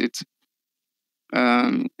do with it.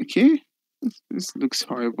 Okay. This looks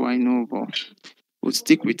horrible, I know, but we'll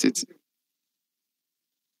stick with it.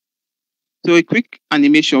 So a quick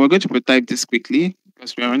animation. We're going to prototype this quickly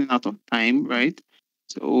because we're running out of time, right?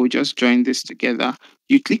 So we'll just join this together.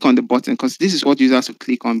 You click on the button because this is what users will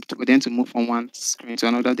click on for them to move from one screen to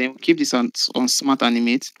another. Then we'll keep this on Smart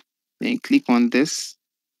Animate. Then click on this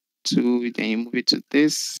then you move it to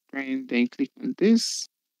this screen. Then click on this.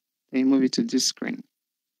 Then you move it to this screen.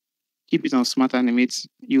 Keep it on Smart Animate.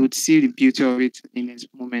 You would see the beauty of it in its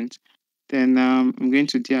moment. Then I'm going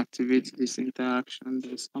to deactivate this interaction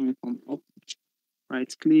that's coming from up.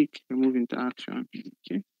 Right click, remove interaction.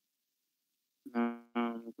 Okay. All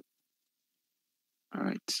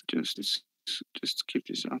right, just keep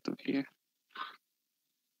this out of here.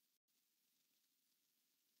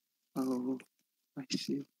 Oh, I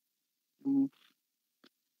see. Remove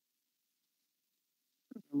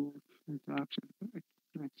interaction.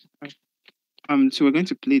 Right. So we're going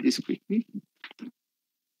to play this quickly.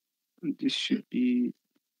 This should be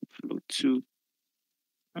flow 2.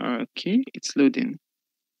 Okay, it's loading.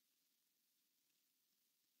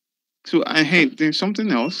 So I hey, there's something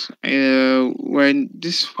else. When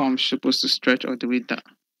this form is supposed to stretch all the way down.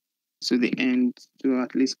 to the end to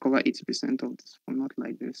at least cover 80% of this form, not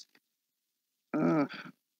like this.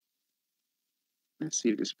 Let's see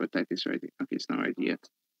if this prototype is ready. Okay, it's not ready yet.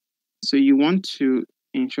 So you want to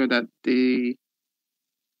ensure that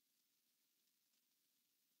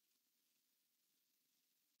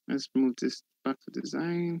let's move this back to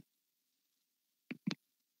design.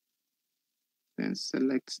 Then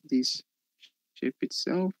select this shape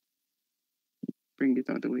itself. Bring it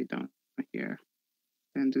all the way down here.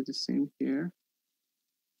 And do the same here.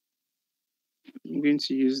 I'm going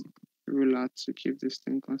to use ruler to keep this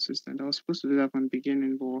thing consistent. I was supposed to do that from the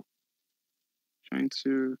beginning, but trying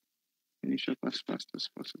to finish up as fast as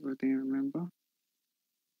possible. I didn't remember.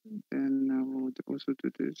 Then I would also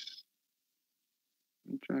do this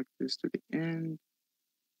and drag this to the end.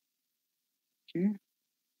 Okay.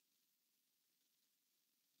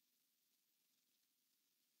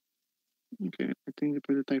 Okay, I think the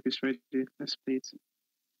prototype is ready. Let's play it.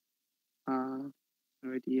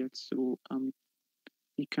 Ready yet. So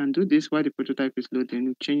you can do this while the prototype is loading.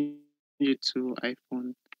 You change it to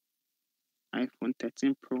iPhone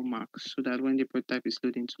 13 Pro Max so that when the prototype is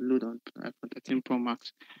loading to load on iPhone 13 Pro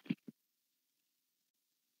Max.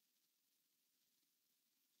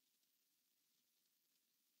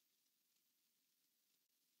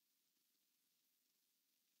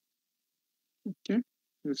 Okay,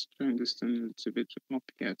 let's try this thing a little bit more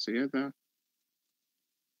here together.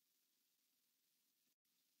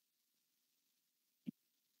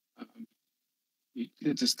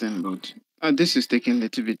 Let this thing load. This is taking a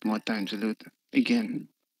little bit more time to load again.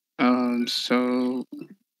 So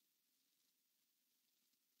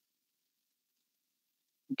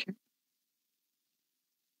okay.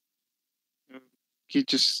 Okay,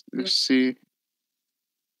 just let's see.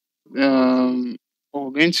 We're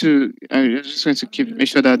going to. I'm just going to make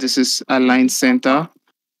sure that this is aligned center.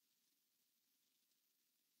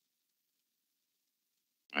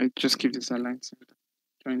 I just keep this aligned center.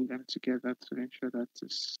 Join them together to ensure that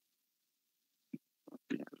it's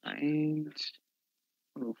properly aligned.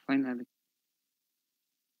 Oh, finally.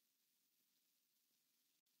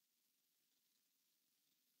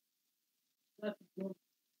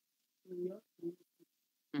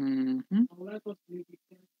 Mm-hmm.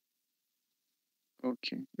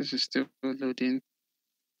 Okay, this is still loading.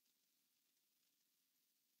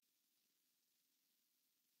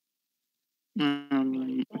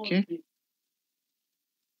 Okay.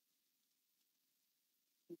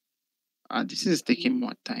 This is taking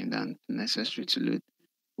more time than necessary to load.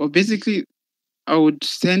 Well, basically, I would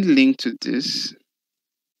send link to this.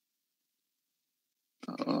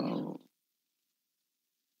 Oh,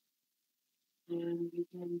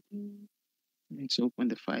 let's open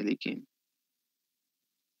the file again.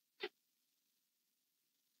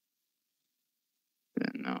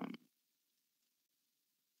 Then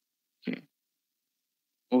okay.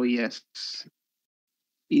 Oh yes,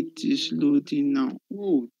 it is loading now.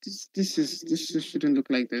 Oh, this shouldn't look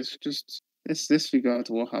like this. Just let's figure out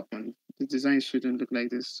what happened. The design shouldn't look like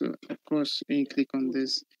this. So of course, when you click on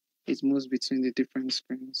this, it moves between the different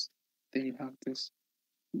screens. Then you have this.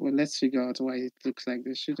 But let's figure out why it looks like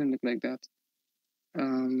this. Shouldn't look like that.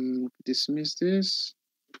 Dismiss this.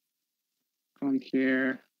 Come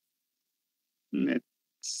here. Let's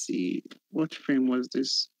see. What frame was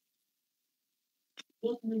this?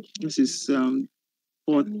 This is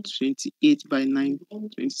 428 by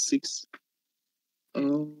 926.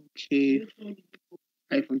 Okay.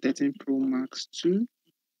 iPhone 13 Pro Max 2.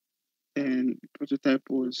 And prototype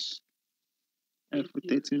was iPhone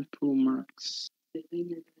 13 Pro Max,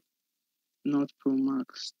 not Pro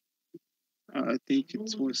Max. I think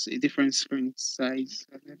it was a different screen size.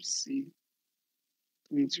 Let's see.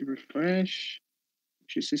 Need to refresh.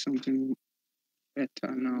 Should see something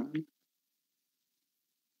better now.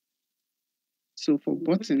 So for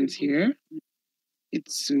buttons here, it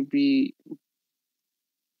will be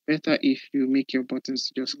better if you make your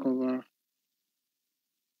buttons just cover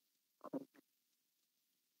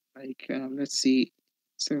like let's see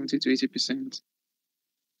 70 to 80%.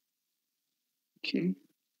 Okay,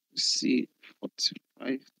 let's see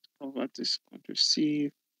 45 cover this, Control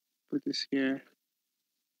C, put this here,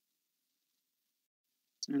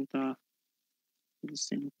 enter the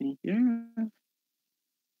same thing here.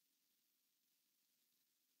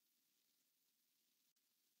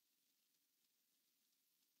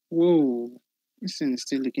 Whoa, this thing is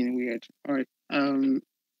still looking weird. All right,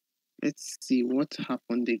 let's see what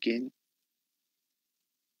happened again.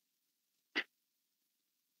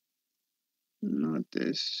 Not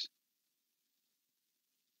this.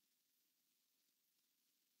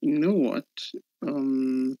 You know what?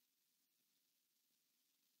 Um,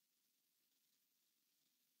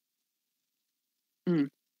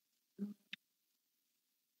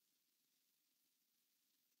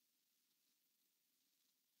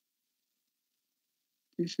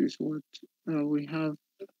 this is what we have.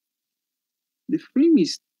 The frame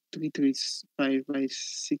is 335 by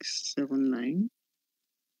 679.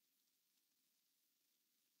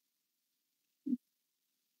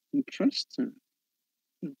 Interesting.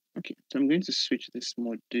 Okay, so I'm going to switch this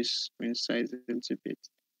screen size a little bit,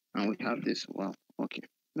 and we have this. Wow. Okay.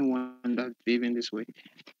 No wonder behaving this way.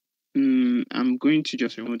 I'm going to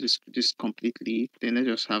just remove this completely. Then let's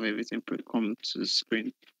just have everything come to the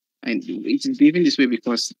screen. And it's behaving this way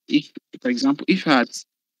because if, for example, if I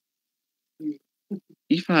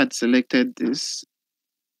had selected this,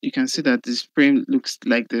 you can see that this frame looks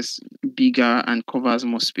like this, bigger and covers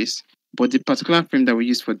more space. But the particular frame that we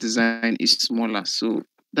use for design is smaller, so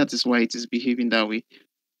that is why it is behaving that way.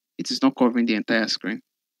 It is not covering the entire screen.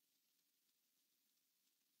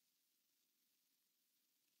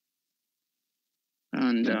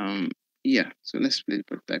 And yeah, so let's play the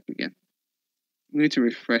prototype again. I'm going to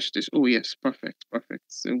refresh this. Oh yes, perfect, perfect.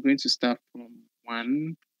 So I'm going to start from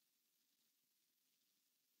 1.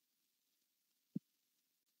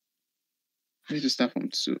 I'm going to start from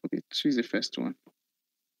 2. Okay, 2 is the first one.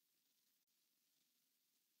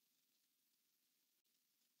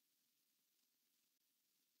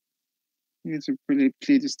 I'm going to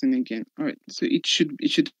play this thing again. All right, so it should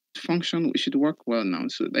function. It should work well now.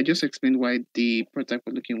 So I just explained why the prototype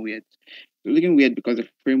was looking weird. It was looking weird because the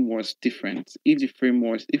frame was different. If the frame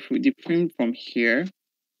from here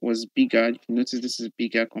was bigger, if you notice this is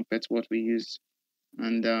bigger compared to what we use,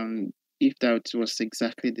 and if that was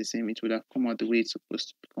exactly the same, it would have come out the way it's supposed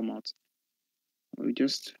to come out. We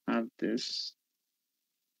just have this.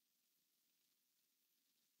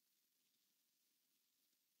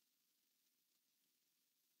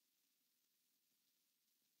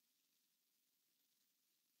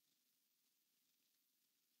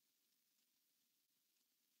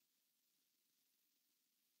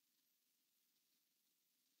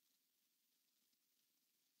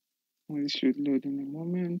 This should load in a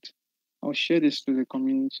moment. I'll share this to the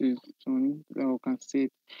community soon that we can see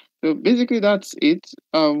it. So basically, that's it.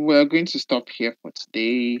 We're going to stop here for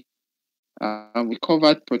today. We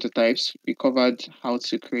covered prototypes. We covered how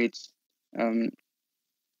to create, um,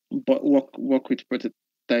 but work with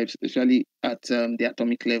prototypes, especially at the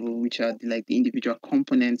atomic level, which are like the individual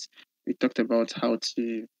components. We talked about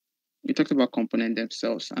we talked about component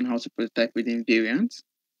themselves and how to prototype within variants.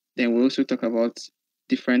 Then we also talk about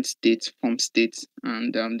different states, form states,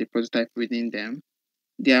 and the prototype within them.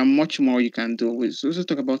 There are much more you can do. We also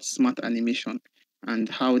talk about smart animation and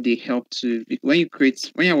how they help to when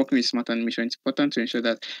you're working with smart animation, it's important to ensure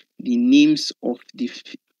that the names of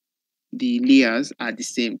the layers are the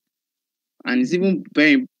same. And it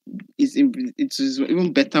is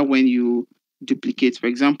even better when you duplicate. For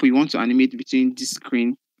example, you want to animate between this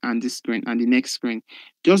screen and the next screen.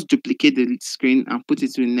 Just duplicate the screen and put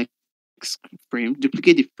it to the next frame.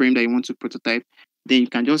 Duplicate the frame that you want to prototype. Then you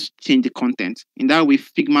can just change the content. In that way,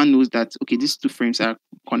 Figma knows that okay, these two frames are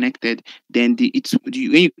connected. Then when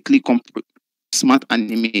you click on Smart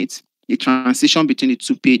Animate, the transition between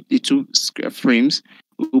the two frames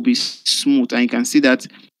will be smooth, and you can see that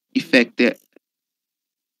effect there.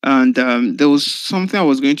 And there was something I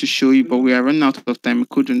was going to show you, but we are running out of time. We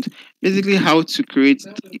couldn't. Basically, how to create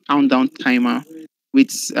countdown timer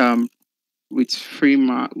with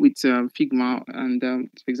Figma, and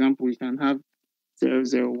for example, we can have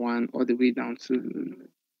 001 all the way down to.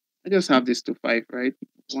 I just have this to 5, right?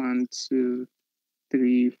 1, 2,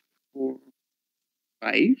 3, 4,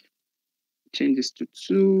 5. Change this to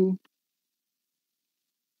 2.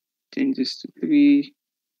 Change this to 3.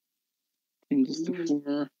 Change this to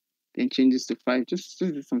 4. Then change this to 5. Just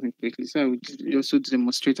do something quickly. So I would also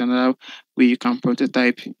demonstrate another way you can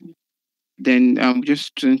prototype. Then I'm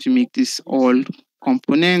just trying to make this all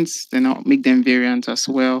components. Then I'll make them variants as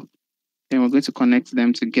well. Then we're going to connect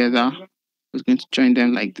them together. We're going to join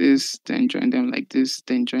them like this, then join them like this,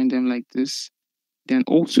 then join them like this, then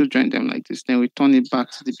also join them like this. Then we turn it back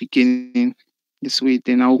to the beginning this way.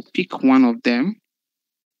 Then I'll pick one of them.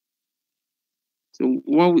 So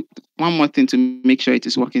one more thing to make sure it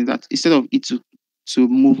is working is that instead of it to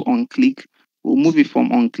move on click, we'll move it from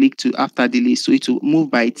on click to after delay, so it will move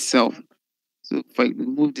by itself. So for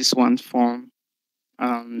move this one from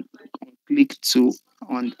on click to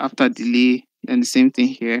on after delay, then the same thing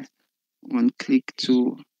here, on click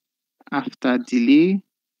to after delay,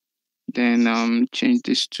 then change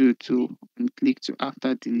this to on click to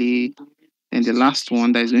after delay, and the last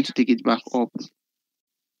one that is going to take it back up,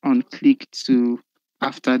 on click to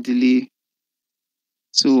after delay.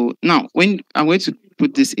 So now when I'm going to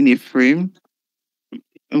put this in a frame,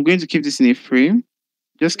 I'm going to keep this in a frame.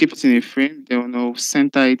 Just keep it in a frame. Then I'll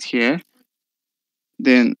center it here.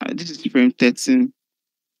 Then this is frame 13.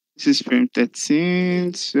 This is frame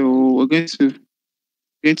 13. So we're going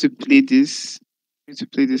to play this. Going to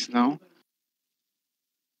play this now.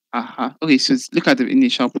 Okay, so look at the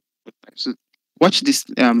initial prototype. So watch this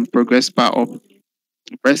progress bar up.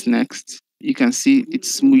 Press next. You can see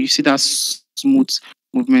it's smooth. You see that smooth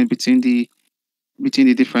movement between the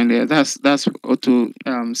different layers. That's auto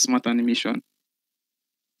smart animation.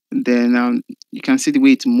 Then you can see the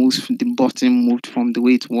way it moves. The button moved from the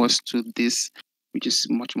way it was to this, which is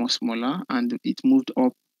much more smaller, and it moved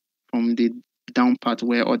up from the down part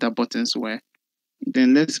where other buttons were.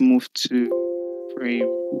 Then let's move to frame.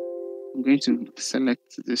 I'm going to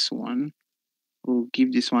select this one. We'll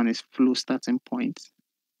give this one a flow starting point,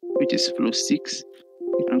 which is flow 6.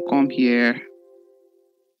 You can come here.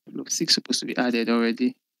 Flow 6 supposed to be added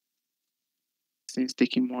already. It's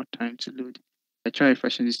taking more time to load. I try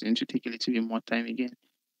refreshing this thing to take a little bit more time again.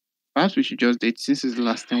 Perhaps we should just do it since it's the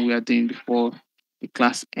last thing we are doing before the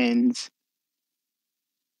class ends.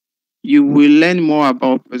 You will learn more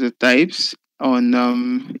about prototypes on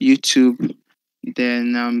YouTube.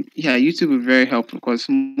 Then yeah, YouTube will be very helpful because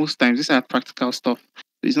most times these are practical stuff.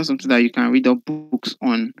 It's not something that you can read up books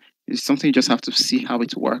on. It's something you just have to see how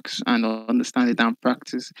it works and understand it and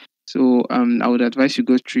practice. So I would advise you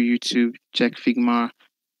go through YouTube, check Figma's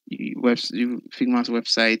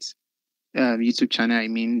website, YouTube channel. I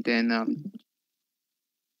mean, then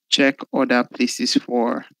check other places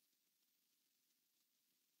for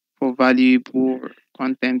valuable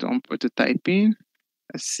content on prototyping.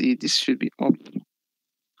 Let's see, this should be up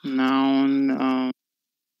now.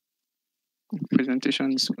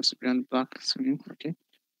 Presentation is supposed to be on black screen. Okay.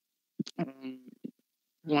 Um,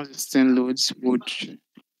 Once this thing loads, you would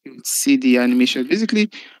see the animation. Basically,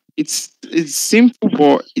 it's simple,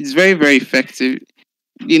 but it's very very effective.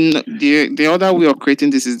 In the other way of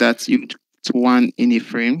creating this is that you put one in a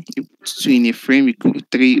frame, you put two in a frame, you put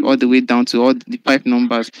three all the way down to all the 5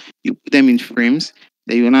 numbers. You put them in frames.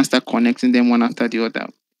 Then you will now start connecting them one after the other.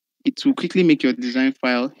 It will quickly make your design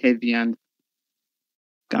file heavy and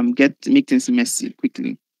can make things messy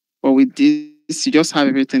quickly. But with this, you just have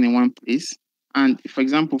everything in one place. And for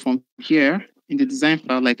example, from here in the design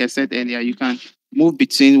file, like I said earlier, you can move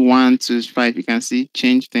between 1 to 5. You can see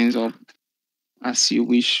change things up as you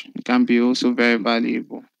wish. It can be also very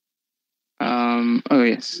valuable. Oh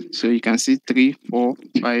yes, so you can see 3, 4,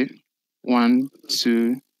 5, 1,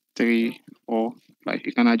 2, 3, 4, 5.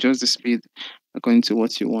 You can adjust the speed according to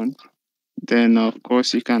what you want. Then of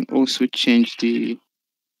course you can also change the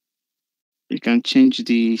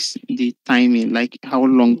timing, like how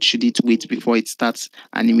long should it wait before it starts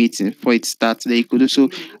animating, before it starts. Then you could also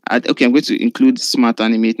add, okay, I'm going to include smart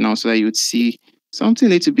animate now so that you would see something a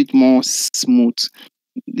little bit more smooth.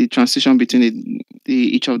 The transition between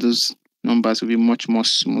each of those numbers will be much more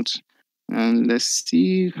smooth. And let's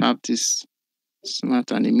see, have this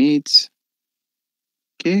smart animate.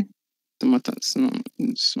 Okay, smart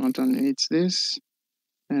animate this.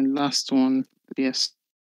 And last one, yes.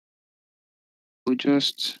 We'll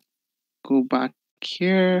just go back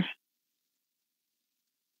here.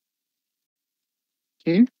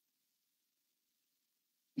 Okay.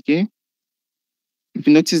 Okay. If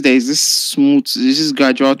you notice there is this is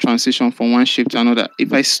gradual transition from one shape to another.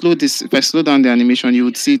 If I slow down the animation, you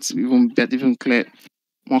would see it even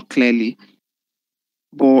more clearly.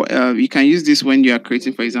 But you can use this when you are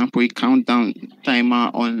creating, for example, a countdown timer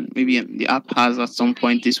on maybe the app has at some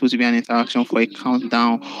point this would be an interaction for a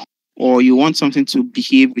countdown, or you want something to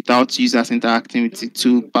behave without users interacting with it,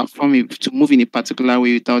 to move in a particular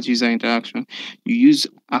way without user interaction. You use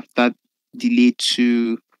after delay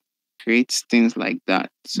to create things like that.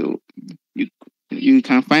 So you you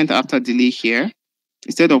can find after delay here.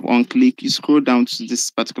 Instead of on click, you scroll down to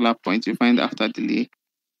this particular point, you find after delay.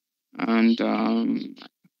 And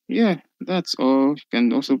yeah, that's all. You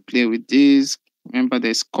can also play with this. Remember,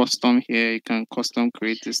 there's custom here. You can custom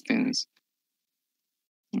create these things.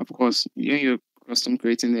 Of course, when you're custom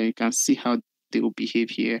creating them, you can see how they will behave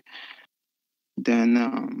here.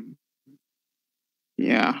 Then,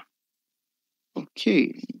 yeah,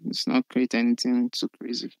 okay. Let's not create anything too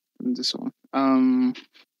crazy in this one.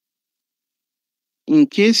 In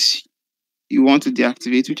case you want to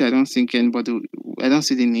deactivate, which I don't see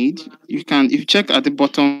the need. You can, if you check at the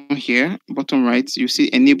bottom here, bottom right, you see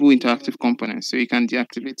enable interactive components. So you can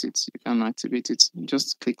deactivate it, you can activate it.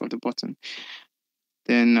 Just click on the button.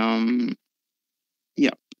 Then,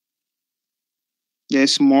 yeah,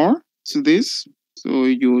 there's more to this. So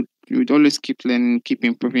you would always keep learning, keep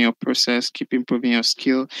improving your process, keep improving your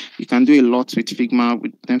skill. You can do a lot with Figma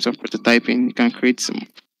with terms of prototyping. You can create some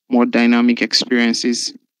more dynamic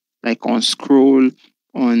experiences like on scroll.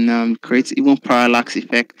 on create even parallax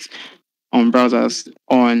effects on browsers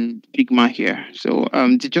on Figma here. So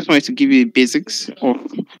just wanted to give you the basics of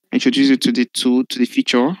introduce you to the tool, to the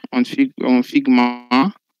feature on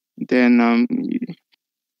Figma. Then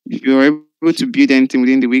if you're able to build anything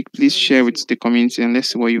within the week, please share with the community and let's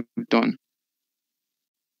see what you've done.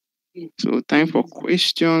 So time for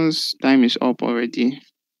questions. Time is up already.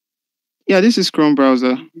 Yeah, this is Chrome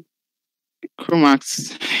browser. Chrome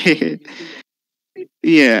Max.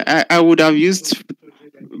 Yeah, I would have used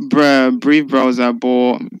Brave browser,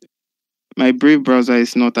 but my Brave browser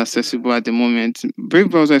is not accessible at the moment. Brave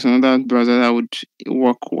browser is another browser that would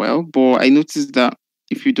work well, but I noticed that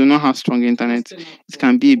if you do not have strong internet, it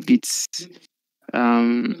can be a bit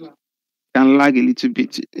can lag a little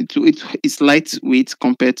bit. It's lightweight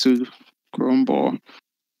compared to Chrome, but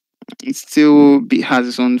it still has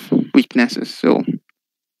its own weaknesses. So,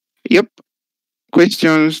 yep.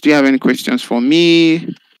 Questions? Do you have any questions for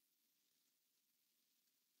me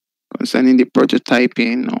concerning the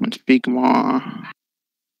prototyping on Figma?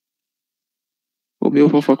 We'll be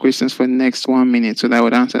open for questions for the next 1 minute so that I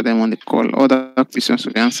would answer them on the call. Other questions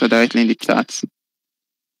will be answered directly in the chat.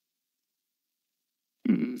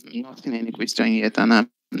 Not seen any question yet, and I'm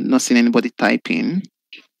not seeing anybody typing.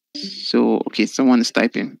 So, okay, someone is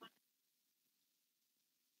typing.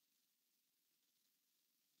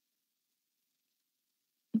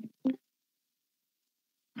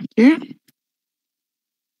 Yeah.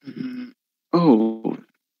 Oh.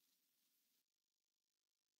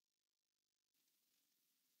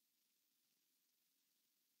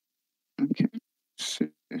 Okay. So,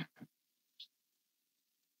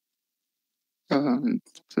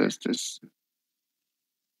 there's this.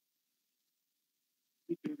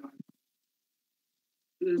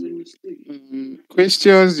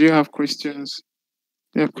 Questions? Do you have questions?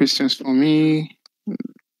 Do you have questions for me?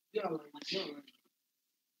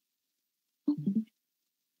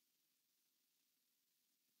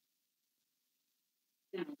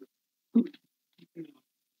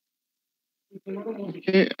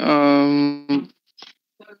 Okay.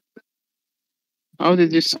 How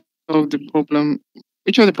did you solve the problem?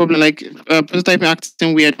 Which was the problem? Like prototyping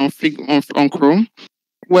acting weird on Chrome.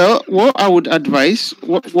 Well, what I would advise,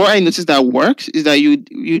 what I noticed that works is that you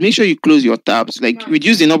make sure you close your tabs, like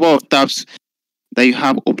reduce the number of tabs that you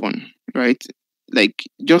have open, right? Like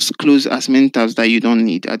just close as many tabs that you don't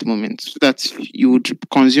need at the moment, so that you would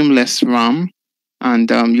consume less RAM, and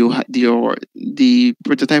the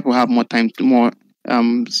prototype will have more time, more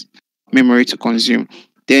memory to consume.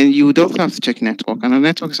 Then you would also have to check network, and the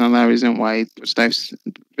network is another reason why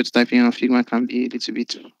prototyping on Figma can be a little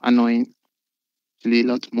bit annoying, really a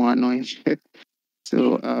lot more annoying.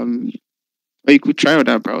 So but you could try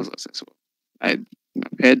other browsers as well. I've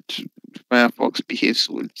heard Firefox behaves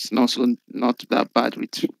well. It's not that bad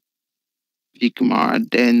with Figma.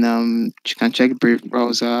 Then you can check Brave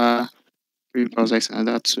browser. Brave browser is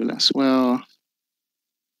another tool as well.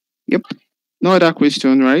 Yep. No other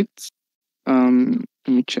question, right?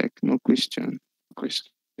 Let me check. No question.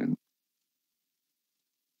 Question.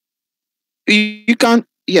 You can,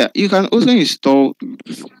 yeah, you can also install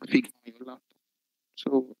Figma on your laptop.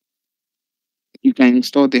 So you can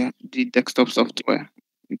install the desktop software.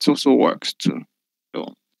 It also works too.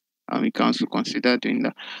 So you can also consider doing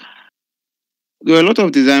that. There were a lot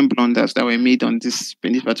of design blunders that were made on this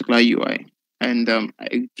particular UI, and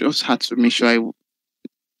I just had to make sure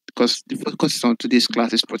because the focus on today's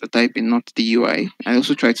class is prototyping, not the UI. I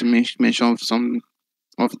also tried to mention some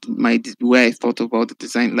of where I thought about the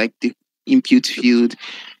design, like the input field,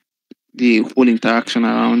 the whole interaction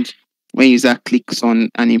around when user clicks on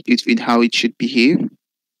an input field, how it should behave,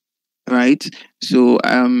 right? So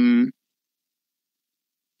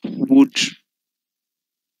would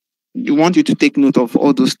you want you to take note of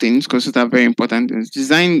all those things because they're very important. And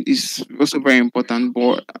design is also very important,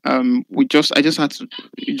 but I just had to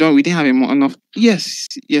we didn't have enough. Yes,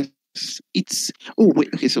 it's oh wait,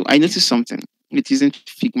 okay, so I noticed something. It isn't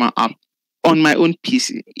Figma app on my own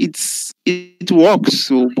PC. It works,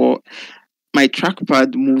 so but my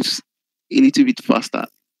trackpad moves a little bit faster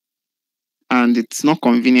and it's not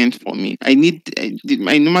convenient for me. I'm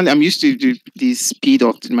used to the speed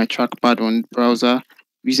of my trackpad on browser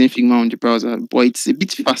using Figma on the browser, but it's a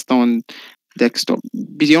bit faster on desktop.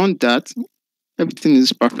 Beyond that, everything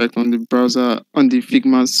is perfect on the browser on the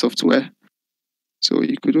Figma software. So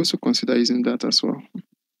you could also consider using that as well.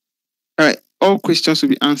 All right, all questions will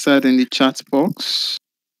be answered in the chat box.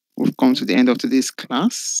 We've come to the end of today's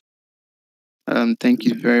class. Thank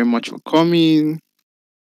you very much for coming.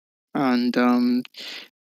 And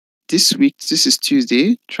this week, this is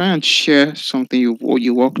Tuesday. Try and share something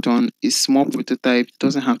you worked on. A small prototype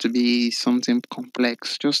doesn't have to be something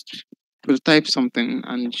complex. Just prototype something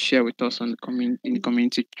and share with us on the in the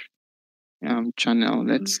community channel.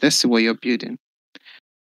 Let's see what you're building.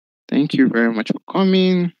 Thank you very much for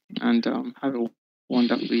coming, and have a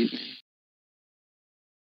wonderful evening.